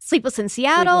 Yeah. Sleepless in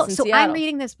Seattle. Sleepless in So Seattle. I'm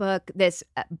reading this book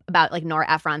about like Nora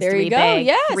Ephron's There three you go, big,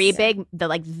 yes.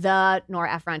 the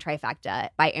Nora Ephron trifecta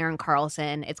by Erin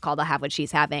Carlson. It's called I'll Have What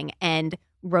She's Having. And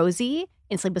Rosie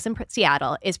in Sleepless in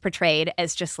Seattle is portrayed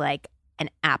as just like an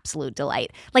absolute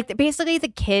delight. Like basically the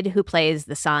kid who plays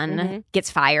the son gets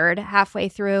fired halfway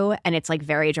through, and it's like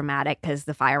very dramatic because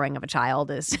the firing of a child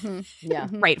is Yeah.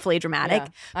 rightfully dramatic. Yeah.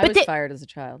 I But was fired as a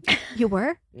child. You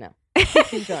were? No.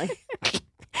 Keep going.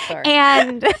 Sorry.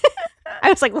 And I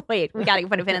was like, wait, we got to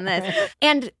put a pin in this.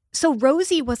 And so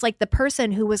Rosie was like the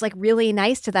person who was like really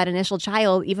nice to that initial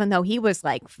child, even though he was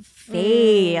like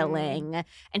failing.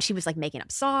 And she was like making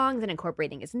up songs and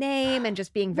incorporating his name and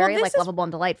just being very like lovable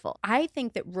and delightful. I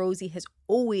think that Rosie has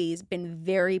always been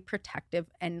very protective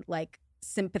and like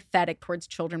sympathetic towards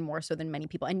children more so than many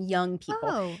people and young people.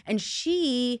 Oh. And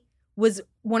she was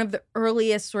one of the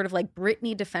earliest sort of like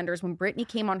Britney defenders when Britney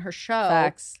came on her show.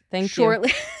 Facts. Thank shortly,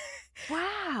 you.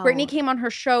 Wow. Britney came on her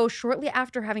show shortly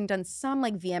after having done some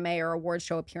like VMA or award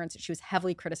show appearance that she was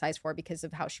heavily criticized for because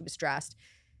of how she was dressed.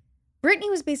 Britney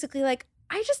was basically like,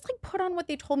 I just like put on what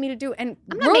they told me to do. And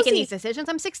I'm not making these decisions.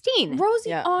 I'm 16.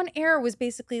 Rosie on air was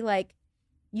basically like,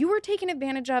 you were taken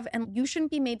advantage of and you shouldn't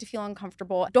be made to feel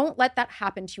uncomfortable. Don't let that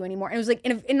happen to you anymore. And it was like,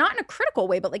 not in a critical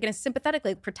way, but like in a sympathetic,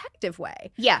 like protective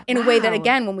way. Yeah. In a way that,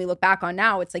 again, when we look back on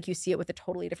now, it's like you see it with a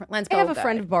totally different lens. I have a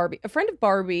friend of Barbie. A friend of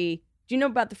Barbie. Do you know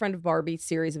about the Friend of Barbie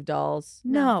series of dolls?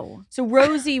 No. So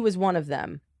Rosie was one of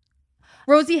them.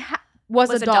 Rosie was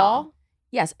a doll?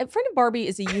 Yes. A Friend of Barbie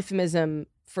is a euphemism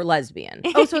for lesbian.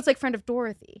 Oh, so it's like Friend of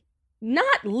Dorothy.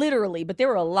 Not literally, but there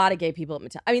were a lot of gay people at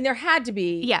Mattel. I mean, there had to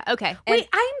be. Yeah, okay. Wait,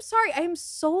 I am sorry. I am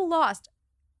so lost.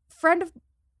 Friend of...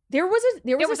 There was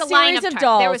a line series of of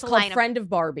tar- there was dolls a line called of- Friend of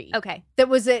Barbie. Okay. That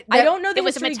was it. I don't know the it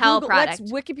was a history. Mattel Google, product.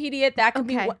 Let's Wikipedia it. That could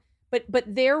be Okay. what. But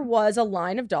there was a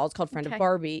line of dolls called Friend Okay. of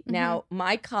Barbie. Now,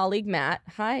 my colleague Matt,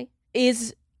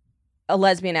 is a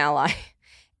lesbian ally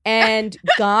and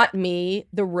got me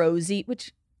the Rosie,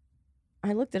 which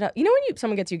I looked it up. You know when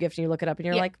someone gets you a gift and you look it up and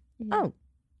you're like, oh,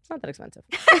 it's not that expensive.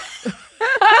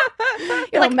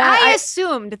 You're like, Matt, I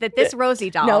assumed that this Rosie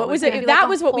doll. No, it was gonna be that like a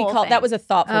was what we whole called. thing. That was a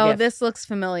thoughtful Oh, gift. this looks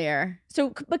familiar.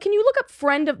 So, but can you look up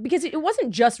friend of, because it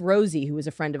wasn't just Rosie who was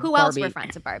a friend of Who Barbie. else were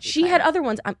friends of Barbie? She had other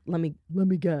ones. Let me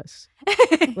guess.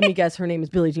 Let me guess. Her name is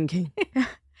Billie Jean King.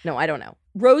 No, I don't know.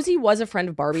 Rosie was a friend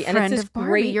of Barbie, and Friend it's this of Barbie,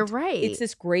 great. you're right. It's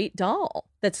this great doll.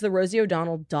 That's the Rosie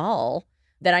O'Donnell doll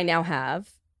that I now have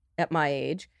at my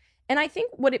age, and I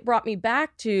think what it brought me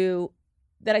back to,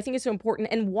 that I think is so important,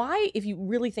 and why, if you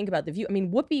really think about the view, I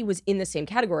mean, Whoopi was in the same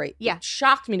category. Yeah. It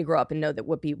shocked me to grow up and know that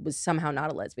Whoopi was somehow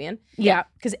not a lesbian. Yeah.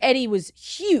 Because Eddie was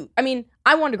huge. I mean,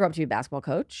 I wanted to grow up to be a basketball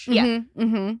coach. Yeah.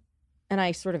 Mm-hmm. And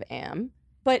I sort of am.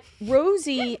 But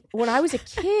Rosie, when I was a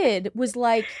kid, was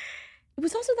like, it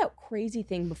was also that crazy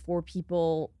thing before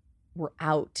people were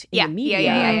out in the media.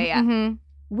 Yeah. Mm-hmm.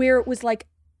 Where it was like,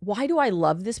 why do I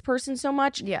love this person so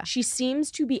much? Yeah. She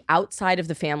seems to be outside of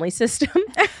the family system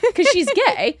because she's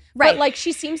gay. Right. But like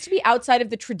she seems to be outside of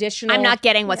the traditional. I'm not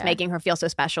getting what's making her feel so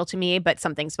special to me, but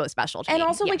something's so special to me. And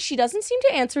also, Yeah. like, she doesn't seem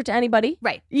to answer to anybody.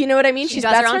 Right. You know what I mean? She She's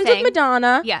does best her own friends thing. with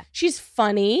Madonna. Yeah. She's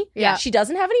funny. Yeah. She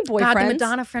doesn't have any boyfriends. God, the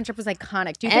Madonna friendship was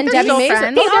iconic. Do you And think they're Debbie still Mason.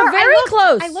 friends? They are very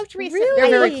close. I looked recently.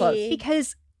 They're very close.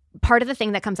 Because part of the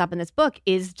thing that comes up in this book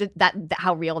is just that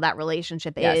how real that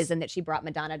relationship Yes. is, and that she brought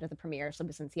Madonna to the premiere of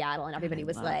Sleepless in Seattle, and everybody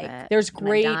was like, There's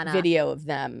great Madonna. video of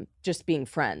them just being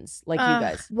friends, like you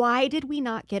guys. why did we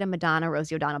not get a Madonna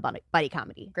Rosie O'Donnell buddy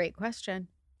comedy? Great question.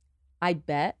 I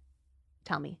bet.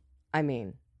 Tell me. I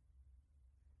mean,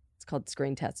 it's called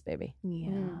Screen Test, baby.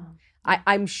 Yeah.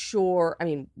 I'm sure. I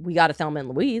mean, we got a Thelma and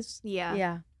Louise Yeah.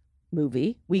 Yeah.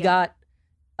 movie. We Yeah. got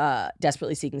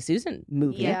Desperately Seeking Susan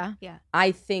movie. Yeah. Yeah.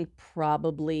 I think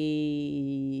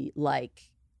probably like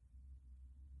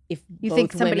if You both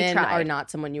think somebody women tried. are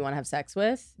not someone you want to have sex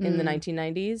with in the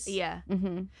 1990s. Yeah.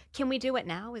 Mm-hmm. Can we do it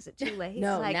now? Is it too late?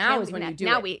 No, Like, now can is we- when you do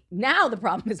now it. Now the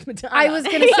problem is Madonna. I was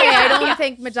gonna say I don't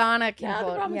think Madonna can. Now the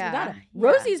vote. problem is Yeah. Madonna. Yeah.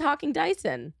 Rosie's hawking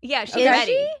Dyson. Yeah, she's Okay.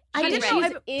 ready. I She's didn't know.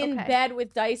 ready. She's in Okay. bed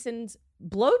with Dyson's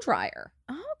blow dryer.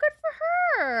 Oh, good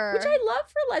for her. Which I love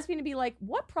for a lesbian to be like,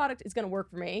 what product is going to work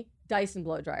for me? Dyson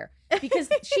blow dryer. Because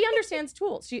she understands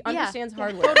tools. She understands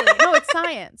hardware. Totally. No, it's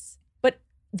science. But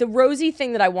the Rosie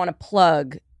thing that I want to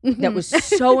plug that was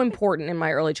so important in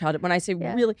my early childhood, when I say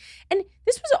really, and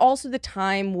this was also the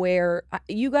time where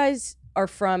you guys are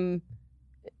from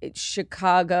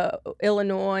Chicago,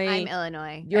 Illinois. I'm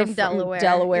Illinois. You're I'm from Delaware.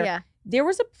 Delaware. Yeah. There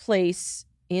was a place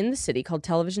in the city called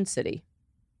Television City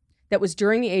that was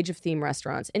during the age of theme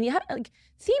restaurants. And you had like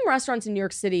theme restaurants in New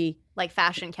York City. Like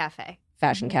Fashion Cafe.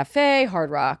 Fashion Cafe,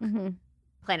 Hard Rock.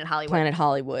 Planet Hollywood. Planet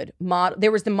Hollywood.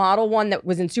 There was the model one that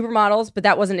was in Supermodels, but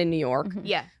that wasn't in New York.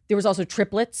 Yeah. There was also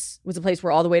Triplets, was a place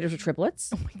where all the waiters were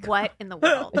triplets. What in the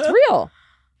world? It's real.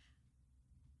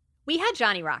 We had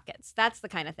Johnny Rockets. That's the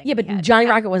kind of thing. Yeah, but we had. Johnny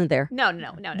Rocket wasn't there. No.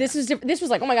 This was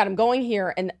like, oh my God, I'm going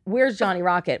here. And where's Johnny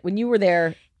Rocket? When you were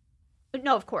there.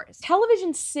 No, of course.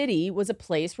 Television City was a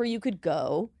place where you could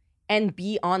go and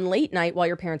be on late night while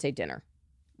your parents ate dinner.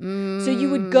 So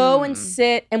you would go and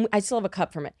sit, and I still have a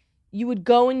cup from it. You would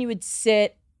go and you would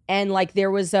sit, and like there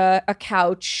was a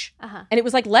couch, and it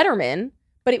was like Letterman,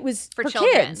 but it was for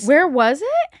children. kids. Where was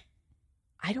it?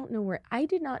 I don't know where. I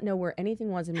did not know where anything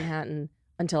was in Manhattan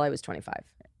until I was 25.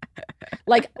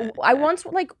 Like I went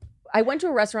to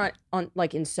a restaurant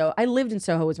in Soho. I lived in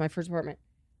Soho. It was my first apartment.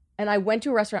 And I went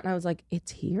to a restaurant and I was like,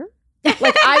 it's here?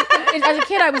 Like as a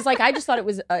kid, I was like, I just thought it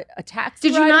was a taxi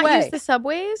Did you ride not away. use the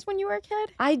subways when you were a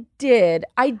kid? I did.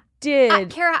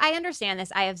 Karah, I understand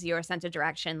this. I have zero sense of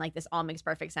direction. Like this all makes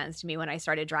perfect sense to me. When I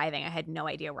started driving, I had no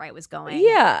idea where I was going.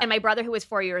 Yeah. And my brother, who was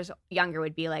 4 years younger,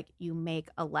 would be like, you make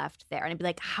a left there. And I'd be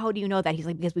like, how do you know that? He's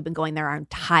like, because we've been going there our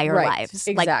entire lives.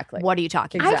 Exactly. Like, what are you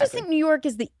talking Exactly. about? I just think New York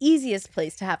is the easiest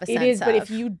place to have a sense of. It is, but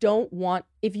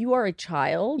if you are a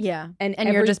child and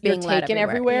you're just being led taken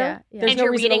everywhere. there's and no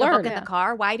you're reason reading to a learn. book in the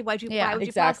car. Why would you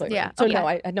exactly. possibly? So no,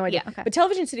 I had no idea. Yeah. But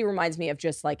Television City reminds me of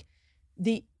just like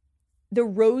the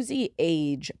rosy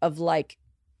age of like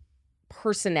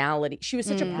personality. She was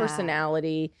such a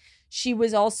personality. She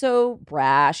was also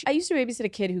brash. I used to babysit a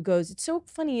kid who goes, it's so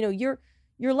funny,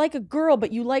 you're like a girl,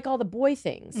 but you like all the boy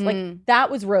things. Like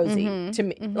that was Rosie to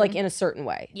me, like in a certain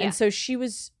way. Yeah. And so she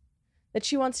wants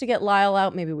to get Lyle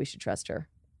out. Maybe we should trust her.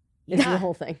 Is the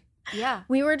whole thing. Yeah.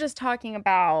 We were just talking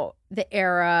about the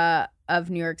era of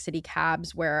New York City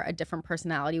cabs where a different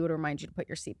personality would remind you to put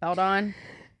your seatbelt on.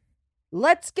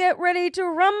 Let's get ready to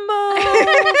rumble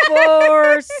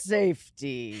for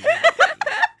safety. But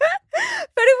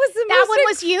it was the That one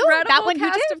was you? That one you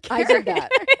cast did? of I did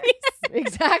that.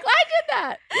 Exactly. I did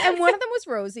that. And one of them was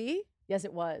Rosie. Yes,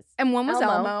 it was. And one was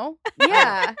Elmo. Elmo.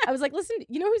 Yeah. I was like, listen,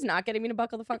 you know who's not getting me to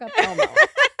buckle the fuck up? Elmo.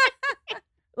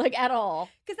 Like at all.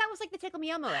 Because that was like the Tickle Me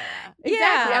Elmo era.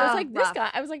 Exactly. I was like, this Rough. guy.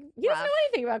 I was like, he doesn't know Rough.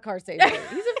 anything about car safety. He's a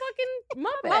fucking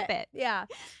Muppet. Muppet. Yeah.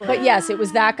 But yes, it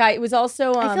was that guy. It was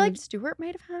also I feel like Stewart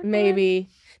might have had maybe.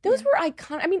 Those were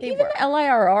iconic. I mean, even the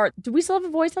LIRR. Do we still have a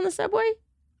voice on the subway?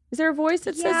 Is there a voice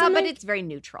that says something? but it's very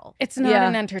neutral. It's not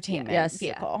an entertainment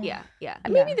vehicle. Yeah.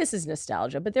 Maybe this is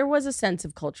nostalgia, but there was a sense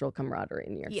of cultural camaraderie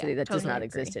in New York City that does totally not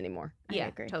agree. exist anymore. I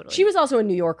agree. Totally. She was also a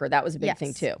New Yorker. That was a big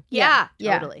thing too. Yeah,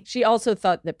 Yeah. totally. She also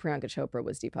thought that Priyanka Chopra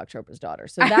was Deepak Chopra's daughter.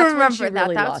 So I that's when remember she that.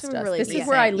 really That's lost us. really This is recent.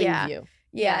 where I leave Yeah. you.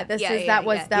 Yeah, Yeah, that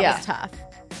was yeah. tough.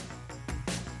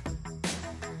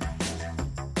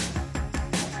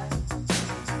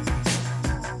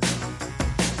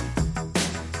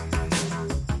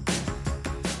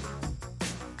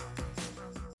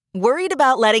 Worried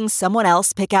about letting someone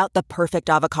else pick out the perfect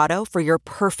avocado for your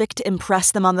perfect impress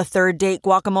them on the third date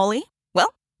guacamole?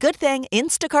 Well, good thing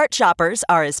Instacart shoppers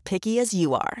are as picky as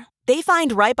you are. They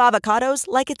find ripe avocados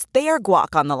like it's their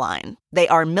guac on the line. They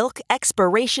are milk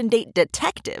expiration date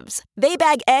detectives. They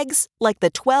bag eggs like the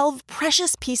 12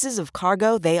 precious pieces of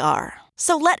cargo they are.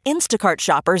 So let Instacart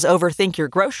shoppers overthink your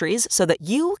groceries so that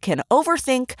you can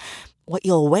overthink what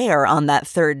you'll wear on that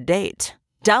third date.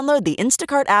 Download the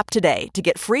Instacart app today to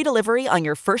get free delivery on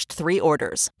your first 3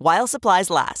 orders, while supplies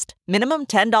last. Minimum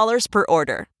 $10 per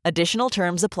order. Additional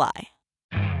terms apply.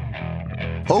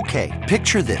 Okay,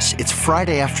 picture this. It's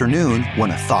Friday afternoon when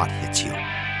a thought hits you.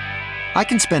 I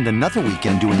can spend another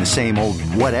weekend doing the same old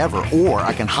whatever, or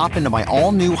I can hop into my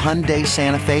all-new Hyundai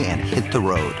Santa Fe and hit the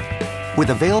road.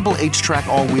 With available H-Track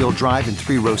all-wheel drive and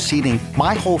 3-row seating,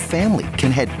 my whole family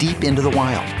can head deep into the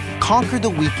wild. Conquer the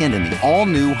weekend in the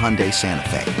all-new Hyundai Santa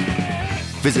Fe.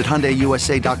 Visit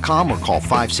HyundaiUSA.com or call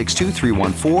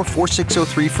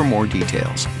 562-314-4603 for more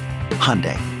details.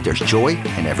 Hyundai, there's joy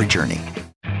in every journey.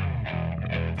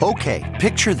 Okay,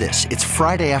 picture this. It's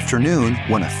Friday afternoon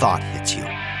when a thought hits you.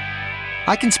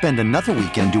 I can spend another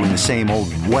weekend doing the same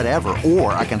old whatever,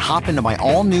 or I can hop into my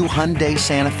all-new Hyundai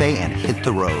Santa Fe and hit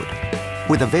the road.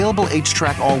 With available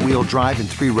H-Track all-wheel drive and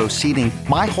 3-row seating,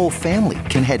 my whole family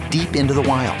can head deep into the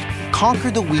wild. Conquer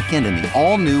the weekend in the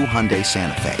all-new Hyundai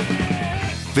Santa Fe.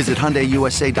 Visit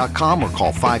HyundaiUSA.com or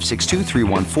call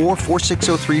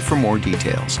 562-314-4603 for more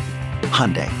details.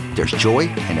 Hyundai, there's joy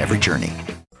in every journey.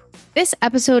 This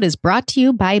episode is brought to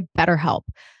you by BetterHelp.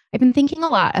 I've been thinking a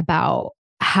lot about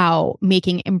how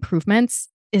making improvements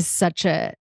is such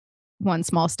a one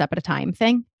small step at a time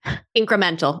thing.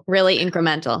 Incremental, really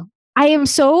incremental. I am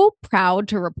so proud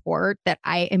to report that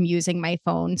I am using my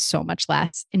phone so much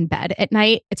less in bed at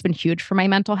night. It's been huge for my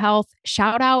mental health.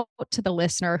 Shout out to the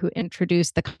listener who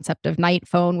introduced the concept of night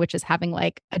phone, which is having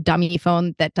like a dummy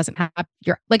phone that doesn't have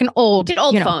like an old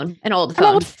phone. An old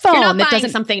phone. You're not buying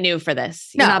something new for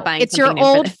this. You're not buying it's your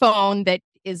old phone that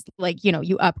is like,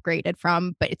 you upgraded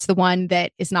from, but it's the one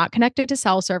that is not connected to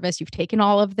cell service. You've taken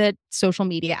all of the social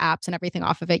media apps and everything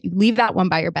off of it. You leave that one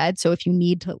by your bed. So if you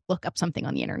need to look up something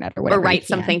on the internet or whatever, or write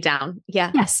something down.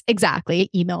 Yeah. Yes, exactly.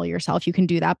 Email yourself. You can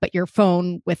do that. But your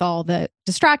phone with all the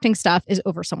distracting stuff is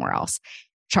over somewhere else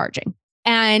charging.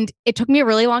 And it took me a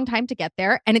really long time to get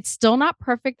there. And it's still not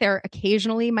perfect there.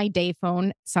 Occasionally my day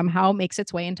phone somehow makes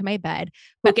its way into my bed.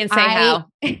 Who can say how?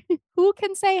 Who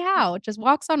can say how? It just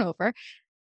walks on over.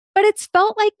 But it's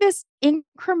felt like this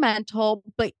incremental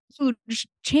but huge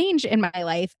change in my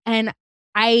life. And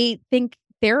I think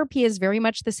therapy is very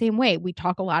much the same way. We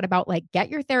talk a lot about like, get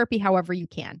your therapy however you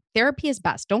can. Therapy is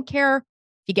best. Don't care if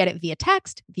you get it via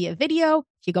text, via video,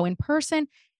 if you go in person.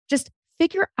 Just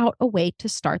figure out a way to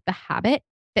start the habit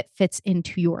that fits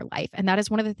into your life. And that is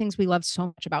one of the things we love so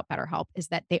much about BetterHelp is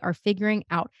that they are figuring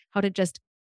out how to just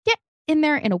get in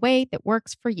there in a way that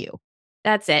works for you.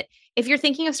 That's it. If you're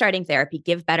thinking of starting therapy,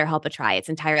 give BetterHelp a try. It's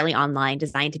entirely online,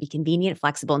 designed to be convenient,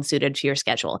 flexible, and suited to your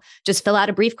schedule. Just fill out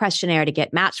a brief questionnaire to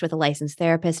get matched with a licensed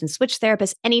therapist and switch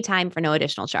therapists anytime for no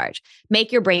additional charge.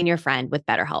 Make your brain your friend with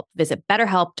BetterHelp. Visit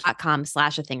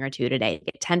betterhelp.com/a-thing-or-two today to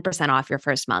get 10% off your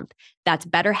first month. That's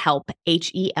BetterHelp,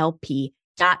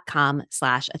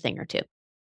 HELP.com/a-thing-or-two.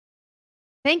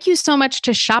 Thank you so much to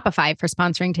Shopify for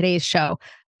sponsoring today's show.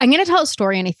 I'm going to tell a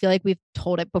story, and I feel like we've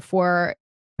told it before,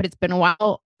 but it's been a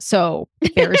while, so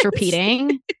bears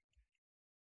repeating.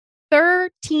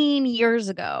 13 years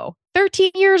ago,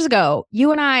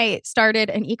 you and I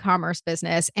started an e-commerce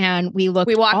business, and we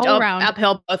walked all around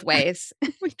uphill both ways.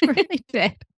 We really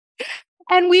did.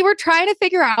 And we were trying to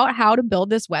figure out how to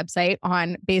build this website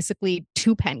on basically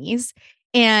 2 pennies.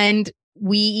 And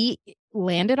we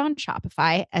landed on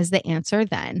Shopify as the answer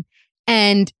then.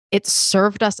 And it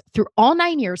served us through all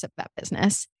 9 years of that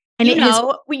business. And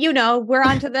we're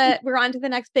on to the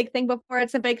next big thing before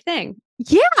it's a big thing.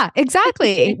 Yeah,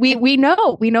 exactly. we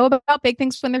know about big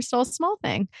things when they're still a small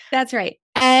thing. That's right.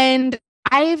 And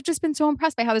I've just been so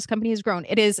impressed by how this company has grown.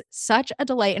 It is such a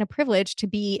delight and a privilege to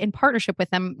be in partnership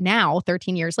with them now,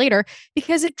 13 years later,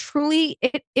 because it truly,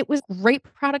 it was a great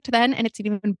product then, and it's an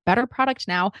even better product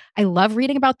now. I love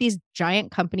reading about these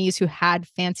giant companies who had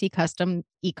fancy custom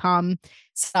e-com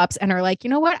setups and are like, you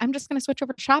know what? I'm just going to switch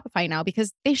over to Shopify now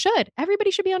because they should. Everybody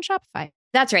should be on Shopify.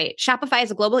 That's right. Shopify is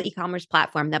a global e-commerce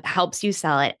platform that helps you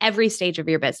sell at every stage of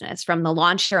your business, from the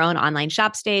launch your own online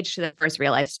shop stage to the first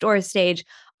real life store stage,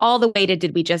 all the way to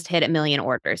did we just hit 1 million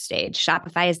orders stage.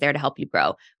 Shopify is there to help you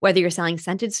grow. Whether you're selling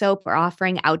scented soap or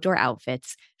offering outdoor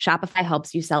outfits, Shopify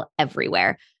helps you sell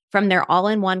everywhere. From their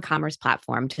all-in-one commerce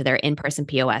platform to their in-person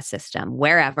POS system,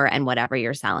 wherever and whatever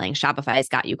you're selling, Shopify's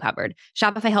got you covered.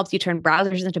 Shopify helps you turn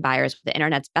browsers into buyers with the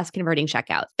internet's best converting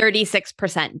checkout,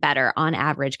 36% better on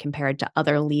average compared to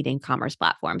other leading commerce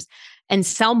platforms. And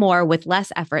sell more with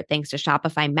less effort thanks to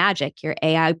Shopify Magic, your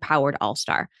AI-powered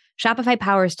all-star. Shopify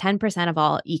powers 10% of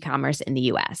all e-commerce in the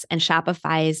US, and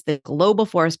Shopify is the global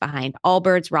force behind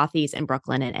Allbirds, Rothy's, and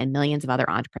Brooklyn, and millions of other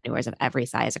entrepreneurs of every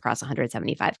size across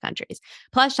 175 countries.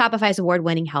 Plus, Shopify's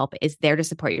award-winning help is there to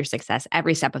support your success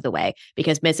every step of the way,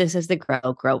 because businesses that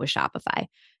grow with Shopify.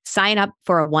 Sign up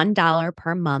for a $1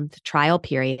 per month trial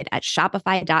period at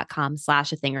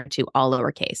shopify.com/a-thing-or-two, all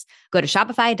lowercase. Go to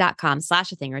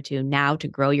shopify.com/a-thing-or-two now to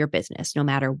grow your business, no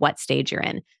matter what stage you're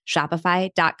in.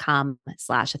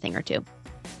 Shopify.com/a-thing-or-two.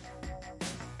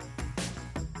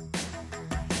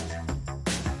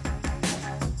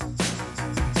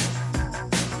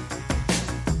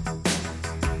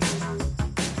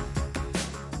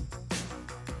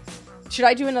 Should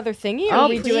I do another thingy? Or are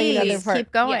we doing another part?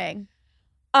 Keep going.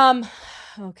 Yeah.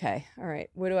 Okay. All right.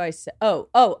 What do I say? Oh.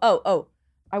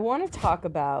 I want to talk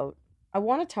about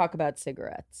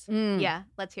cigarettes. Yeah,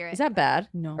 let's hear it. Is that bad?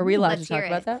 No. Are we allowed Let's to talk hear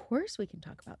about it. that? Of course we can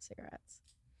talk about cigarettes.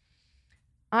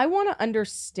 I want to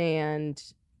understand.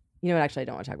 You know what? Actually, I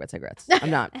don't want to talk about cigarettes. I'm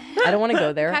not. I don't want to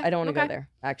go there. Okay, I don't want to okay. go there,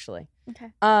 actually.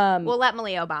 Okay. We'll let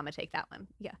Malia Obama take that one.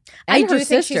 Yeah. I And do her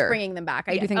think she's sister. bringing them back.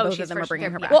 I Yeah. do think Oh, both she's of them are for bringing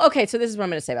sure, her back. yeah. Well, okay. So this is what I'm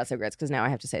going to say about cigarettes, because now I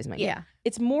have to say something. Yeah.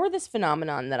 It's more this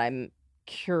phenomenon that I'm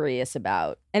curious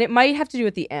about, and it might have to do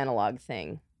with the analog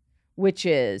thing, which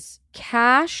is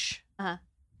cash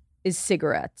is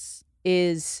cigarettes,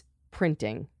 is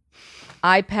printing,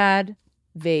 iPad,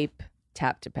 vape,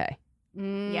 tap to pay.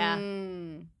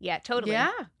 Yeah, totally.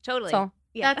 Yeah. Totally. That's all.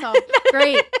 Yeah. That's all.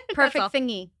 Great. Perfect all.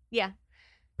 thingy. Yeah.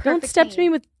 Don't Perfect step to thingy. me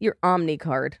with your Omni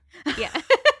card. Yeah.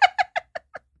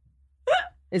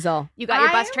 Is all. You got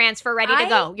your bus I- transfer ready to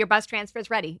go. Your bus transfer is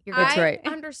ready. You're good. That's right. I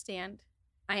understand.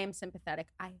 I am sympathetic.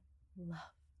 I love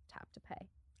tap to pay.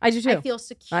 I do too. I feel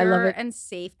secure I love it. and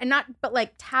safe, and but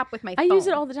like tap with my I phone. use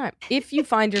it all the time. If you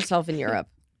find yourself in Europe,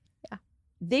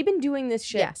 they've been doing this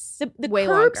shit. Yes, The way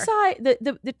longer. curbside,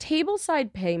 the table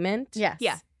side payment. Yes.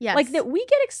 Yeah. Yes. Like that, we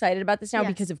get excited about this now Yes.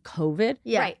 because of COVID.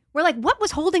 Yeah. Right. We're like, what was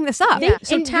holding this up? Yeah.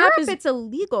 So in tap Europe, is- it's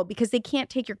illegal because they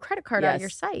can't take your credit card out of Yes. your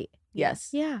site. Yes.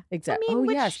 Yeah. Exactly. I mean,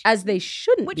 which- yes. As they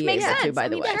shouldn't Which be makes able sense. to, by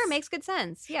the way. Sure, makes good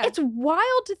sense. Yeah. It's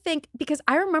wild to think because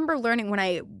I remember learning when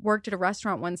I worked at a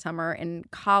restaurant one summer in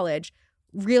college,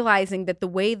 realizing that the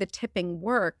way the tipping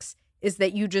works is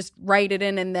that you just write it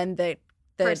in and then the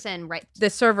person, right?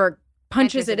 the server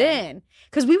punches Enters it it in.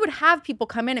 Because we would have people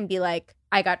come in and be like,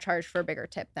 I got charged for a bigger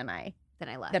tip than I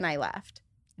left. left.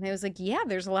 And I was like, yeah,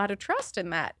 there's a lot of trust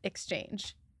in that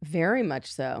exchange. Very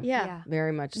much so. Yeah.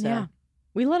 Very much so. Yeah.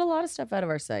 We let a lot of stuff out of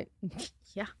our site.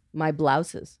 Yeah. My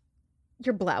blouses.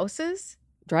 Your blouses?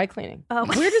 Dry cleaning. Oh.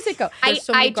 Where does it go? There's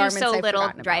so many I do garments so I've little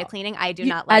forgotten dry about. cleaning. I do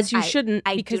not like. As you shouldn't.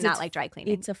 I because do not it's- like dry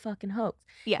cleaning. It's a fucking hoax.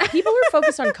 Yeah. People who are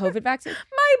focused on COVID vaccines.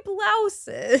 My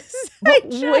blouses. But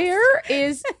where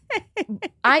is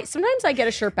sometimes I get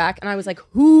a shirt back and I was like,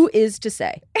 who is to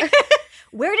say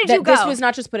Where did that you go? this was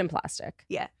not just put in plastic?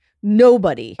 Yeah.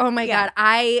 Nobody. Oh my Yeah. God.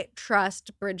 I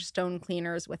trust Bridgestone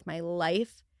cleaners with my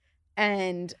life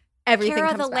and everything Karah,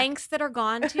 comes the back. lengths that are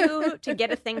gone to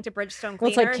get a thing to Bridgestone cleaners. Well,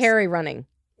 it's like Carrie running.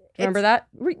 Remember that?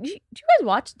 Do you guys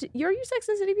watch? Are you Sex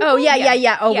and the City people? Oh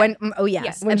yeah. Oh, Yeah. when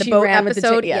yes. When and the she boat ran with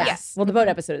episode. the chick- yes. Well, the boat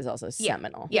episode is also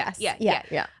seminal. Yes. Yeah.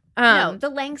 Yeah. No, the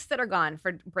lengths that are gone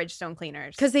for Bridgestone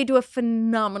cleaners. Because they do a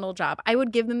phenomenal job. I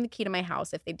would give them the key to my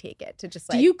house if they'd take it to just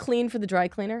like. Do you clean for the dry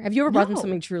cleaner? Have you ever brought them No.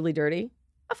 something truly dirty?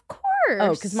 Of course.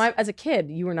 Oh, because as a kid,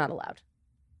 you were not allowed.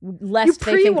 Lest You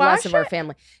they think less pre-wash of our it?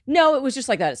 family. No, it was just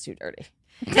like that. It's too dirty.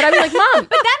 But I'd be like, Mom. But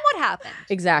then what happened?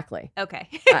 Exactly. Okay.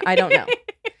 I don't know.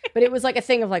 But it was like a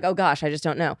thing of like, oh gosh, I just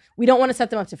don't know. We don't want to set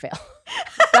them up to fail.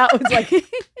 That was like,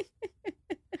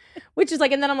 which is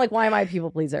like, and then I'm like, why am I a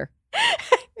people pleaser?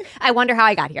 I wonder how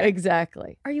I got here.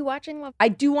 Exactly. Are you watching Love? I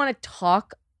do want to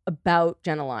talk about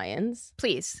Jenna Lyons.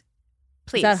 Please.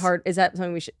 Is that hard? Is that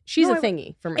something we should? She's No, a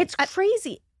thingy for me. It's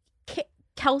crazy.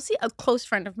 Kelsey, a close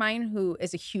friend of mine who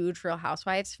is a huge Real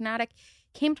Housewives fanatic,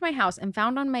 came to my house and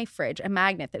found on my fridge a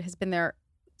magnet that has been there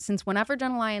since whenever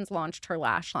Jenna Lyons launched her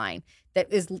lash line.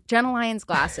 That is Jenna Lyons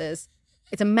glasses.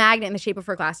 It's a magnet in the shape of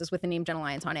her glasses with the name Jenna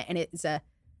Lyons on it, and it's a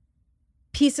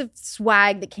piece of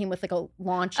swag that came with like a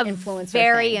launch influencer.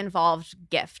 Very thing. involved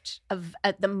gift of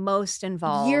the most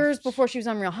involved. Years before she was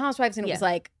on Real Housewives, and it was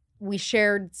like we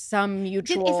shared some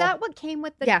mutual. Is that what came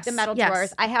with the metal yes.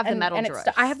 drawers? I have the metal and drawers.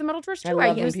 I have the metal drawers too. I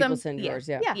love when use people them. send drawers.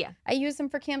 Yeah. I use them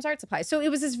for Cam's art supplies. So it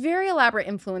was this very elaborate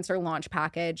influencer launch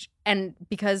package. And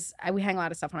because we hang a lot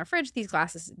of stuff on our fridge, these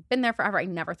glasses have been there forever. I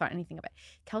never thought anything of it.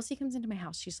 Kelsey comes into my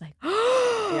house. She's like,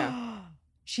 Yeah.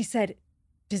 She said,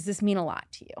 does this mean a lot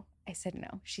to you? I said,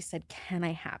 no. She said, can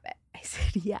I have it? I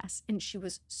said, yes. And she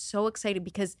was so excited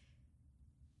because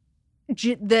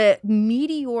the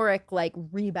meteoric like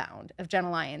rebound of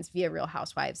Jenna Lyons via Real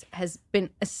Housewives has been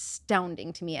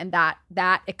astounding to me. And that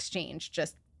exchange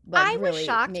just like, I was really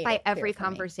shocked made by it clear every for me.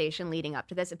 conversation leading up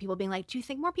to this of people being like, do you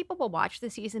think more people will watch the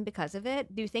season because of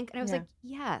it? Do you think? And I was like,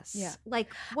 yes. Yeah. Like,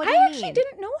 what do you I actually mean?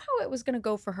 didn't know how it was going to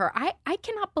go for her. I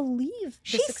cannot believe the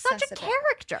She's success such a of it.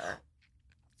 character.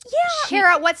 Yeah.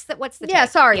 Karah, what's the Yeah, take?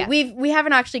 sorry. Yeah. We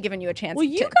haven't actually given you a chance. Well,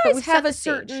 you but guys we've have set a the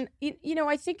stage. certain, you know,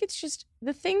 I think it's just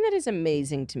the thing that is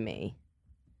amazing to me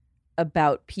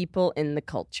about people in the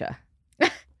culture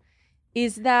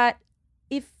is that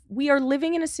if we are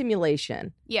living in a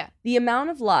simulation, Yeah. the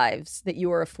amount of lives that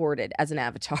you are afforded as an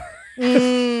avatar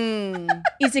is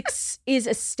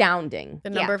astounding.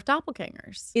 The number of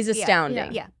doppelgangers Is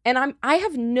astounding. Yeah. And I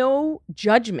have no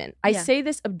judgment. I Yeah. say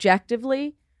this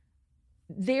objectively.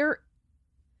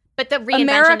 But the reinvention,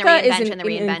 America is the an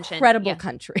reinvention. incredible Yeah.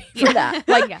 country for that.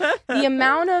 Like Yeah. the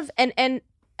amount of and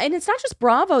it's not just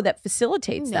Bravo that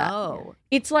facilitates that. No.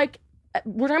 It's like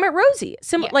we're talking about Rosie.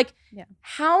 Yeah. Like Yeah.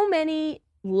 how many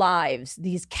lives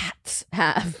these cats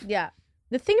have. Yeah.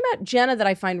 The thing about Jenna that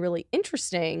I find really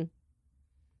interesting,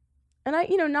 and I,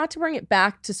 not to bring it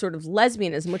back to sort of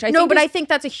lesbianism, which I think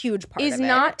that's a huge part is of it.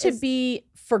 not to be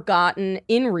forgotten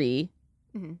in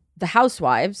Mhm. the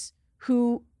housewives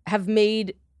who have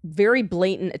made very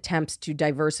blatant attempts to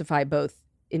diversify both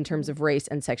in terms of race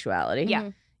and sexuality.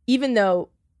 Yeah. Even though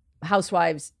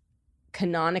housewives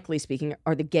canonically speaking,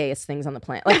 are the gayest things on the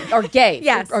planet. Like, are gay.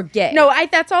 Yes. Are gay. No,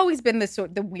 that's always been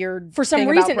the weird For some thing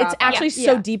reason, about it's Bravo. actually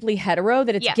so deeply hetero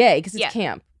that it's gay because it's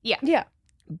camp. Yeah. Yeah.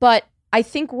 But I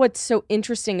think what's so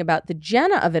interesting about the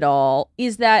Jenna of it all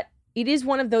is that it is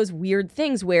one of those weird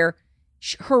things where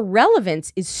her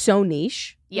relevance is so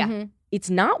niche. Yeah. Mm-hmm. It's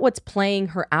not what's playing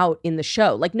her out in the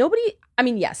show. Like nobody, I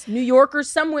mean, yes, New Yorkers,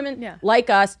 some women like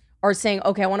us are saying,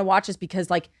 okay, I want to watch this because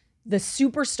like the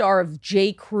superstar of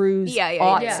J. Crew's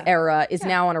aughts era is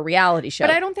now on a reality show.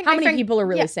 But I don't think how many people are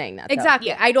really saying that. Though? Exactly.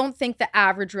 Yeah. I don't think the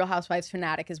average Real Housewives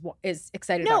fanatic is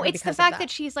excited. No, about her it's the because of fact that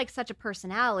she's like such a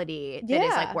personality that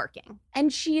is like working.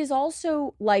 And she is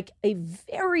also like a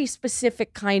very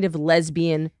specific kind of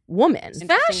lesbian woman.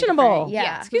 Fashionable.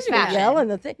 Yeah. Excuse me, Michelle, and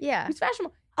the thing. Yeah. Who's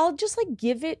fashionable. I'll just like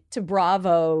give it to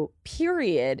Bravo,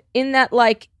 period, in that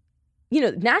like, you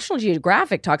know, National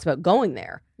Geographic talks about going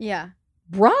there. Yeah.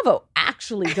 Bravo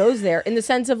actually goes there in the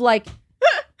sense of like,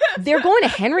 they're going to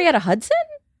Henrietta Hudson?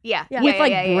 Yeah. With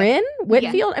Bryn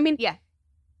Whitfield? I mean,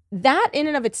 that in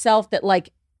and of itself, that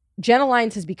like Jenna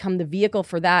Lyons has become the vehicle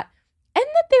for that. And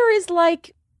that there is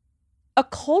like a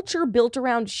culture built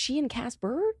around she and Cass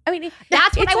Bird. I mean,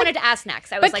 that's what I wanted to ask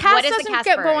next. I was like, what is the Cass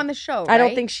Bird? Go on the show, right? I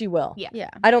don't think she will. Yeah.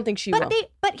 I don't think she will.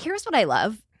 But here's what I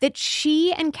love. That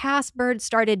she and Cass Bird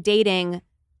started dating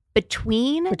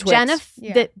betwixt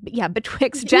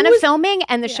Jenna filming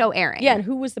and the show airing. Yeah, and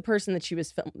who was the person that she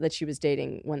was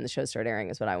dating when the show started airing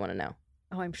is what I want to know.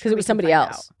 Oh, I'm sure because it was somebody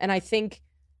else. And I think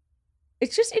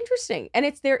it's just interesting,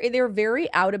 and they're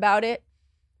very out about it.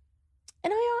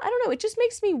 And I don't know. It just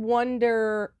makes me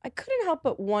wonder. I couldn't help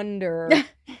but wonder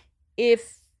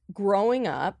if growing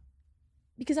up,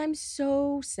 because I'm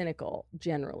so cynical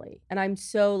generally, and I'm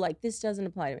so like this doesn't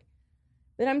apply to me.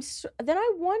 Then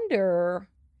I wonder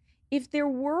if there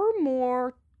were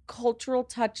more cultural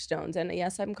touchstones, and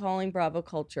yes, I'm calling Bravo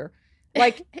culture.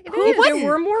 Like if there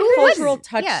were more cultural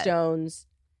touchstones,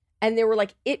 and there were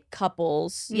like it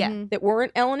couples, that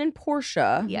weren't Ellen and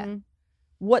Portia,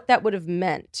 what that would have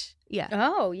meant. Yeah.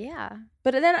 Oh yeah.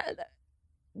 But then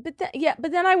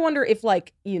I wonder if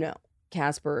like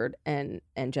Cass Bird and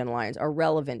Jenna Lyons are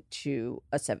relevant to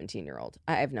a 17-year-old.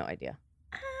 I have no idea.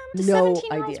 Do no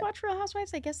 17-year-olds idea. watch Real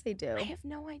Housewives? I guess they do. I have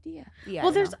no idea. Yeah.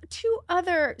 Well, there's two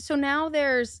other. So now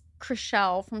there's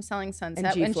Chrishell from Selling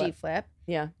Sunset and G-Flip.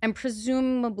 Yeah. And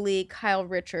presumably Kyle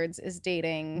Richards is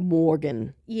dating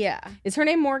Morgan. Yeah. Is her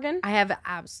name Morgan? I have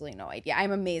absolutely no idea.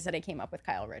 I'm amazed that I came up with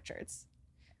Kyle Richards.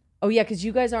 Oh yeah, because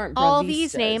you guys aren't all Bravistas.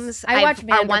 these names. I watch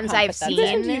are ones I've You guys went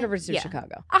to seen. University of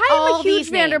Chicago. I'm a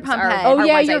huge Vanderpump head. Oh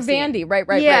yeah, you're Vandy. Right.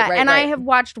 And I have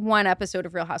watched one episode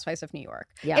of Real Housewives of New York.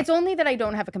 Yeah. It's only that I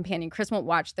don't have a companion. Chris won't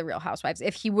watch the Real Housewives.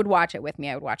 If he would watch it with me,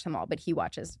 I would watch them all. But he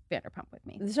watches Vanderpump with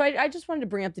me. So I just wanted to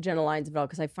bring up the Jenna Lyons of it all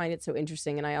because I find it so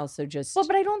interesting, and I also just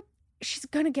but I don't. She's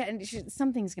gonna get.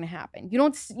 Something's gonna happen.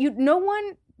 No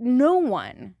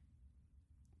one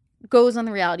goes on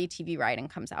the reality TV ride and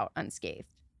comes out unscathed.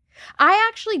 I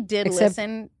actually did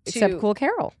listen to except Cool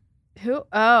Carol. Who?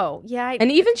 Oh, yeah. And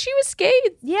even she was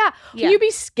scathed. Yeah. Can you be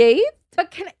scathed?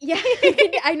 But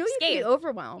I know you can be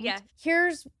overwhelmed. Yeah.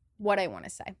 Here's what I want to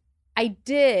say. I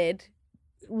did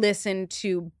listen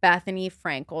to Bethany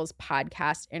Frankel's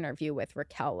podcast interview with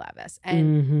Raquel Leviss.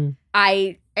 And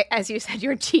as you said,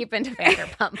 you're deep into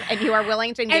Vanderpump and you are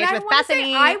willing to engage with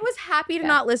Bethany. I was happy to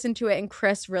not listen to it. And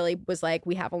Chris really was like,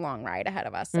 we have a long ride ahead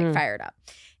of us, like fired up.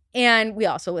 And we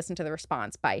also listened to the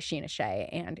response by Sheena Shea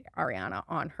and Ariana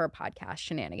on her podcast,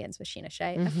 Shenanigans with Sheena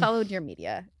Shea. I followed your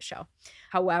media show.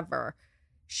 However,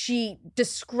 she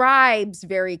describes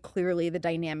very clearly the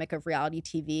dynamic of reality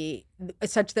TV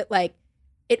such that like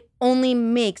it only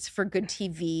makes for good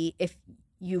TV if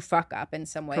you fuck up in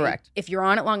some way. Correct. If you're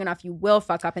on it long enough, you will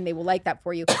fuck up and they will like that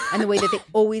for you. And the way that they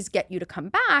always get you to come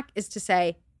back is to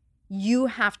say, you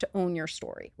have to own your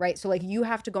story, right? So like you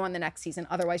have to go on the next season.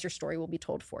 Otherwise your story will be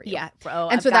told for you. Yeah, bro.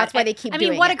 And so that's why they keep doing it. I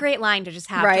mean, what a great line to just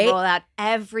have to roll out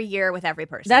every year with every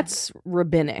person. That's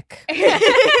rabbinic.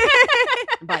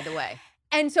 By the way.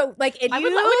 And so like wouldn't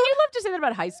you love to say that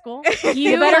about high school?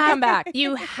 You better come back.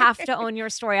 You have to own your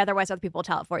story. Otherwise other people will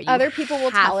tell it for you. Other people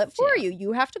will tell it for you.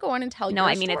 You have to go on and tell your story. No,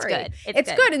 I mean, it's good.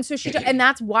 It's good. And so and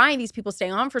that's why these people stay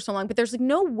on for so long. But there's like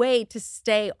no way to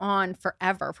stay on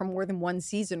forever for more than one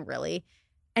season really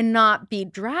and not be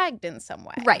dragged in some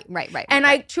way. Right.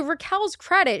 And to Raquel's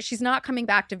credit, she's not coming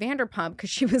back to Vanderpump because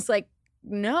she was like,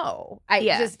 no.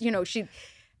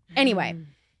 Anyway.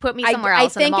 Put me somewhere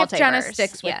else in the multiverse. I think if Jenna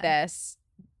sticks with this,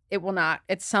 it will not,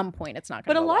 at some point, it's not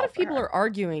going to go But a lot well of people for her. are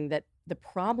arguing that the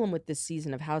problem with this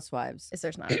season of Housewives is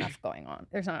there's not enough going on.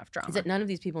 There's not enough drama. Is that none of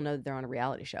these people know that they're on a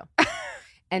reality show.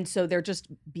 And so they're just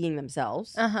being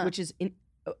themselves, which is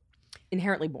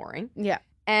inherently boring. Yeah.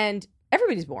 And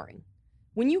everybody's boring.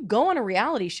 When you go on a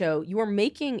reality show, you are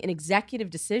making an executive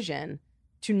decision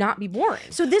to not be boring.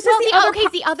 So this Well, is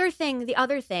the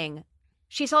other thing.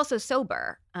 She's also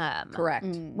sober. Correct.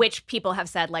 Which people have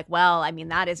said, like, well, I mean,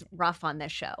 that is rough on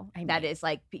this show. That is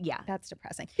like, that's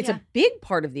depressing. It's a big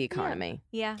part of the economy.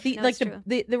 Yeah.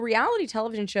 The reality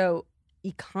television show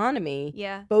economy,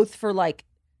 both for like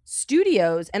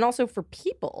studios and also for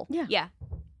people. Yeah.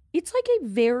 It's like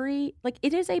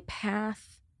it is a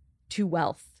path to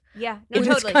wealth. Yeah. In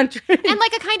totally. this country. And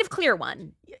like a kind of clear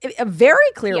one. A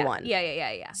very clear one.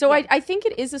 Yeah. So I think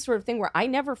it is the sort of thing where I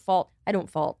don't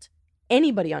fault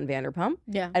anybody on Vanderpump.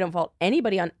 Yeah. I don't fault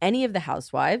anybody on any of the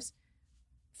housewives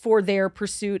for their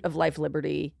pursuit of life,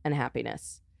 liberty, and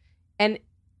happiness. And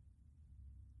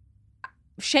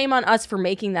shame on us for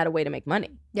making that a way to make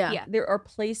money. Yeah. There are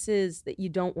places that you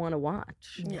don't want to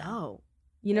watch. No.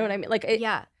 You know what I mean? Like,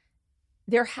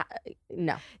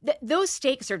 no. Those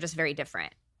stakes are just very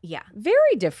different. Yeah.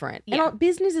 Very different. And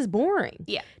business is boring.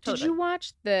 Yeah. Did you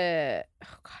watch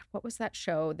what was that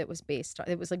show that was based on?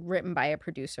 It was like written by a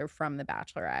producer from The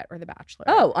Bachelorette or The Bachelor.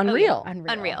 Oh, Unreal.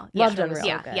 Unreal. Loved Yeah, Unreal.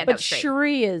 Yeah. So But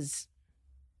Cherie is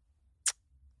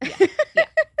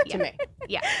to me.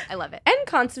 Yeah. I love it. And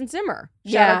Constance Zimmer.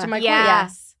 Shout out to my queen.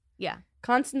 Yes. Yeah.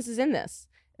 Constance is in this.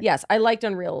 Yes, I liked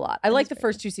Unreal a lot. I liked the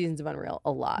first 2 seasons of Unreal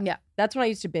a lot. Yeah. That's when I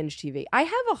used to binge TV. I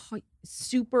have a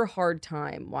super hard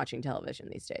time watching television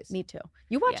these days. Me too.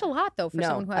 You watch a lot, though, for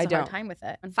someone who has a hard time with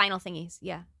it. And Final Thingies,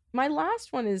 yeah. My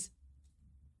last one is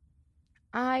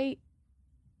I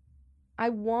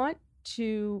want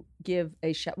to give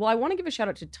a shout. Well, I want to give a shout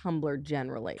out to Tumblr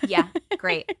generally. Yeah,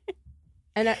 great.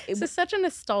 And this is such a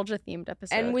nostalgia-themed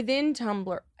episode. And within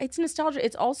Tumblr, it's nostalgia.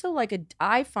 It's also like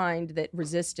I find that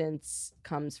resistance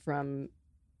comes from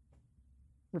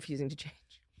refusing to change.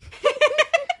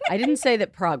 I didn't say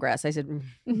that progress. I said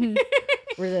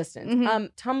resistance. Mm-hmm.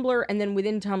 Tumblr, and then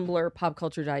within Tumblr, Pop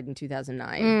Culture Died in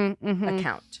 2009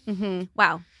 account. Mm-hmm.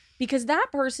 Wow. Because that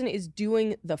person is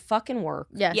doing the fucking work.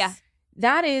 Yes. Yeah.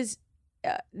 That is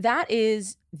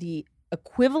the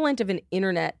equivalent of an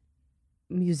internet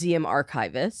museum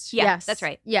archivist. Yeah, that's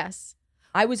right. Yes.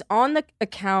 I was on the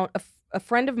account. A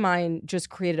friend of mine just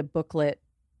created a booklet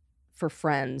for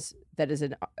friends that is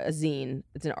a zine.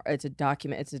 It's a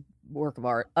document. It's a work of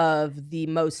art of the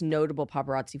most notable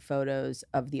paparazzi photos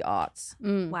of the aughts.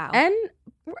 Wow. And,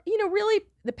 really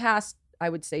the past, I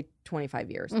would say,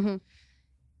 25 years. Mm-hmm.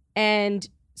 And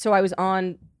so I was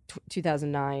on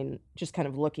 2009 just kind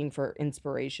of looking for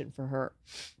inspiration for her.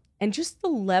 And just the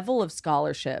level of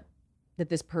scholarship that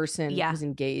this person was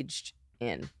engaged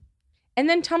in. And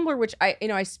then Tumblr, which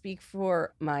I speak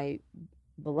for my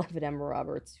beloved Emma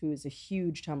Roberts, who is a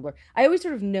huge Tumblr. I always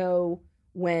sort of know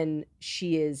when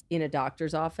she is in a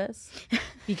doctor's office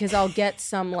because I'll get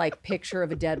some like picture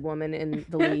of a dead woman in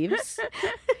the leaves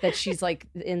that she's like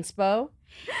inspo.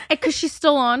 Because she's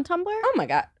still on Tumblr? Oh my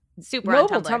God. Super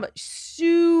Mobile on Tumblr.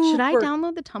 Super. Should I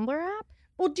download the Tumblr app?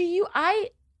 Well,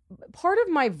 part of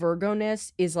my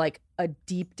Virgo-ness is like a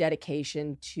deep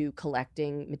dedication to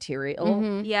collecting material.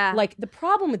 Mm-hmm. Yeah. Like the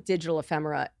problem with digital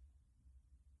ephemera,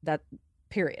 that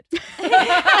period. Like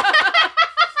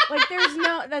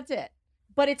that's it.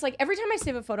 But it's like every time I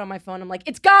save a photo on my phone, I'm like,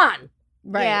 it's gone.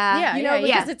 Right. Yeah.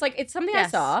 Because it's like, it's something I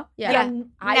saw. Yeah.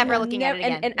 I'm Never looking at it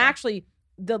again. And actually,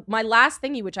 my last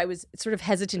thingy, which I was sort of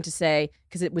hesitant to say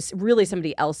because it was really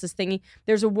somebody else's thingy.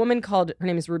 There's a woman called, her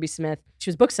name is Ruby Smith. She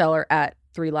was bookseller at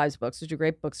 3 Lives Books, which is a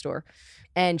great bookstore.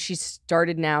 And she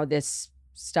started now this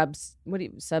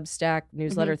Substack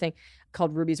newsletter thing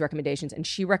called Ruby's Recommendations. And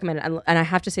she recommended, and I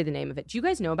have to say the name of it. Do you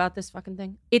guys know about this fucking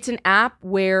thing? It's an app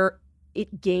where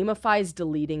it gamifies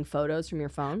deleting photos from your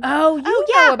phone. Oh, you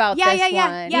know about this one.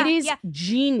 Yeah, it is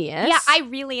genius. Yeah, I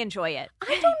really enjoy it. I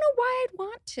don't know why I'd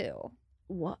want to.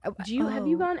 What? Have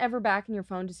you gone ever back in your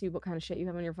phone to see what kind of shit you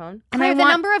have on your phone? And I the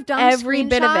number of dumb every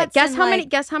bit of it.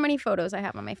 Guess how many photos I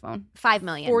have on my phone? 5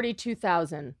 million.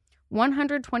 42,000.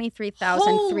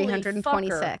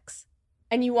 123,326.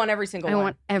 And you want every single one? I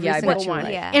want every single one.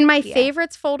 Right. Yeah. In my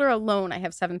favorites folder alone, I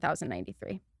have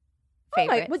 7,093.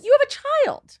 Favorites. Well, you have a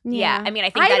child. Yeah. I mean, I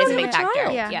think that is a big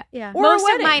factor. Yeah. Most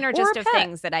of mine are just of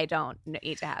things that I don't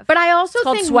need to have. But I also it's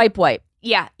called think swipe wipe.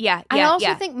 Yeah. I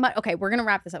also think, okay, we're going to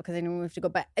wrap this up because I know we have to go.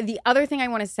 But the other thing I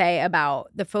want to say about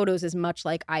the photos is much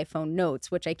like iPhone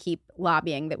notes, which I keep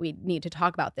lobbying that we need to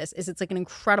talk about this, is it's like an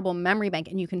incredible memory bank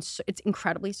and it's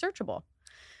incredibly searchable.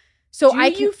 So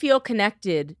Do you feel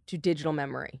connected to digital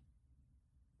memory?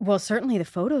 Well, certainly the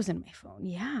photos in my phone.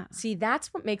 Yeah. See,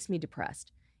 that's what makes me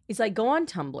depressed. Is I go on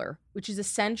Tumblr, which is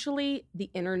essentially the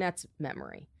internet's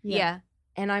memory. Yeah.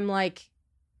 And I'm like,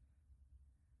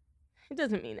 it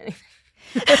doesn't mean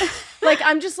anything. Like,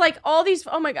 I'm just like, all these,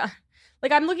 oh my God.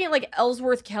 Like, I'm looking at like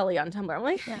Ellsworth Kelly on Tumblr. I'm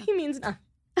like, he means nothing.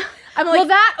 I'm like, well,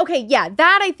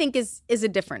 that I think is a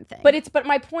different thing. But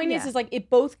my point is like, it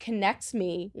both connects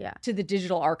me to the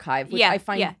digital archive, which I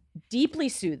find deeply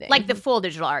soothing. Like the full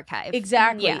digital archive.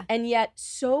 Exactly. Yeah. And yet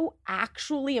so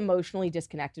actually emotionally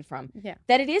disconnected from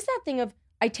that it is that thing of,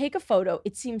 I take a photo.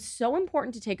 It seems so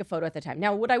important to take a photo at the time.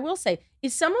 Now, what I will say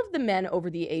is some of the men over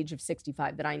the age of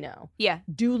 65 that I know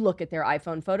do look at their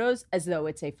iPhone photos as though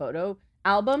it's a photo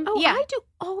album. Oh, yeah. I do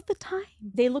all the time.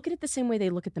 They look at it the same way they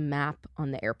look at the map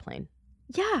on the airplane.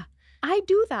 Yeah, I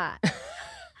do that.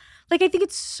 Like, I think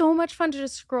it's so much fun to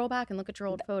just scroll back and look at your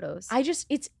old photos. I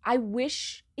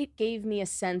wish it gave me a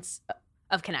sense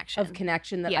of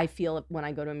connection that I feel when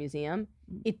I go to a museum.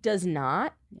 It does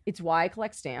not. It's why I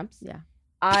collect stamps. Yeah.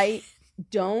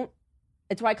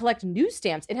 It's why I collect new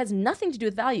stamps. It has nothing to do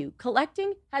with value.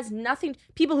 Collecting has nothing.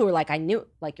 People who are like, I knew,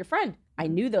 like your friend, I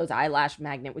knew those eyelash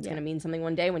magnet was going to mean something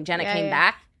one day when Jenna came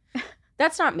back.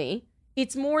 That's not me.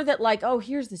 It's more that like, oh,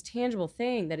 here's this tangible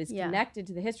thing that is connected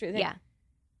to the history of the thing. Yeah.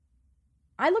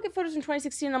 I look at photos from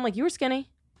 2016 and I'm like, you were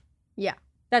skinny. Yeah.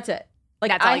 That's it.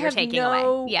 Like, that's all you're taking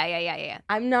away. Yeah.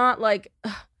 I'm not like,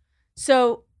 ugh.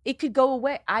 So it could go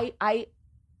away.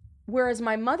 Whereas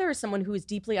my mother is someone who is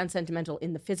deeply unsentimental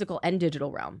in the physical and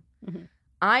digital realm. Mm-hmm.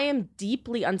 I am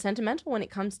deeply unsentimental when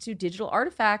it comes to digital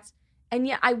artifacts. And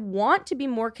yet I want to be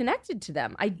more connected to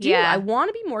them. I do. Yeah. I want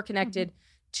to be more connected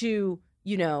to,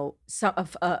 a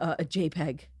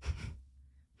JPEG.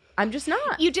 I'm just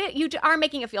not. You are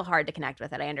making it feel hard to connect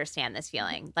with it. I understand this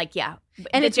feeling. Like,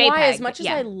 and it's JPEG, why, as much as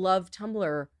I love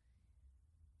Tumblr,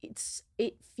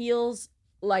 it feels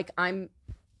like I'm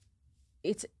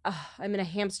in a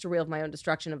hamster wheel of my own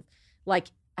destruction of, like,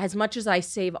 as much as I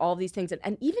save all these things,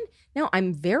 and even now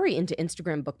I'm very into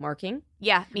Instagram bookmarking.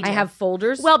 Yeah, me too. I have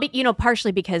folders. Well,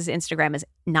 partially because Instagram is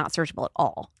not searchable at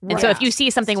all. Right. And so if you see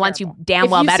something once, you damn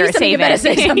well better save it.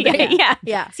 Say something.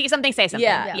 Yeah. See something, say something.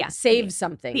 Yeah. Save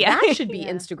something. Yeah. That should be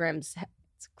Instagram's.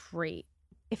 It's great.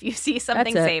 If you see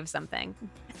something, save something.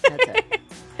 That's it.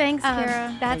 Thanks,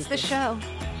 Karah. That's the show.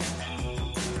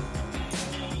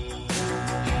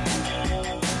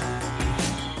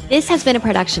 This has been a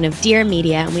production of Dear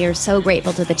Media, and we are so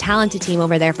grateful to the talented team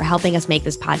over there for helping us make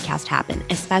this podcast happen,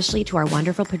 especially to our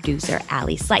wonderful producer,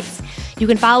 Allie Slice. You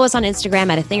can follow us on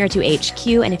Instagram at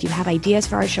athingertwohq, and if you have ideas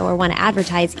for our show or want to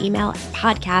advertise, email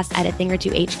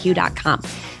podcast@athingertwohq.com.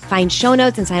 Find show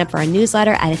notes and sign up for our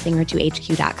newsletter at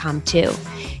athingertwohq.com too.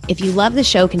 If you love the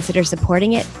show, consider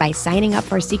supporting it by signing up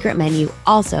for our secret menu,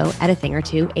 also at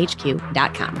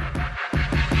athingertwohq.com.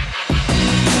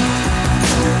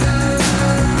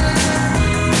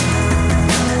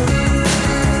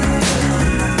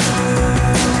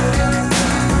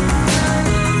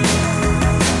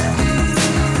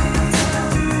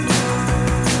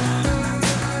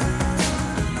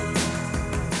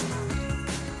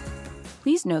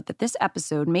 Please note that this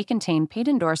episode may contain paid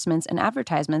endorsements and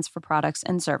advertisements for products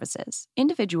and services.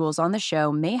 Individuals on the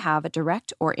show may have a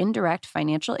direct or indirect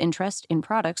financial interest in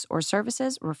products or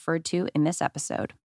services referred to in this episode.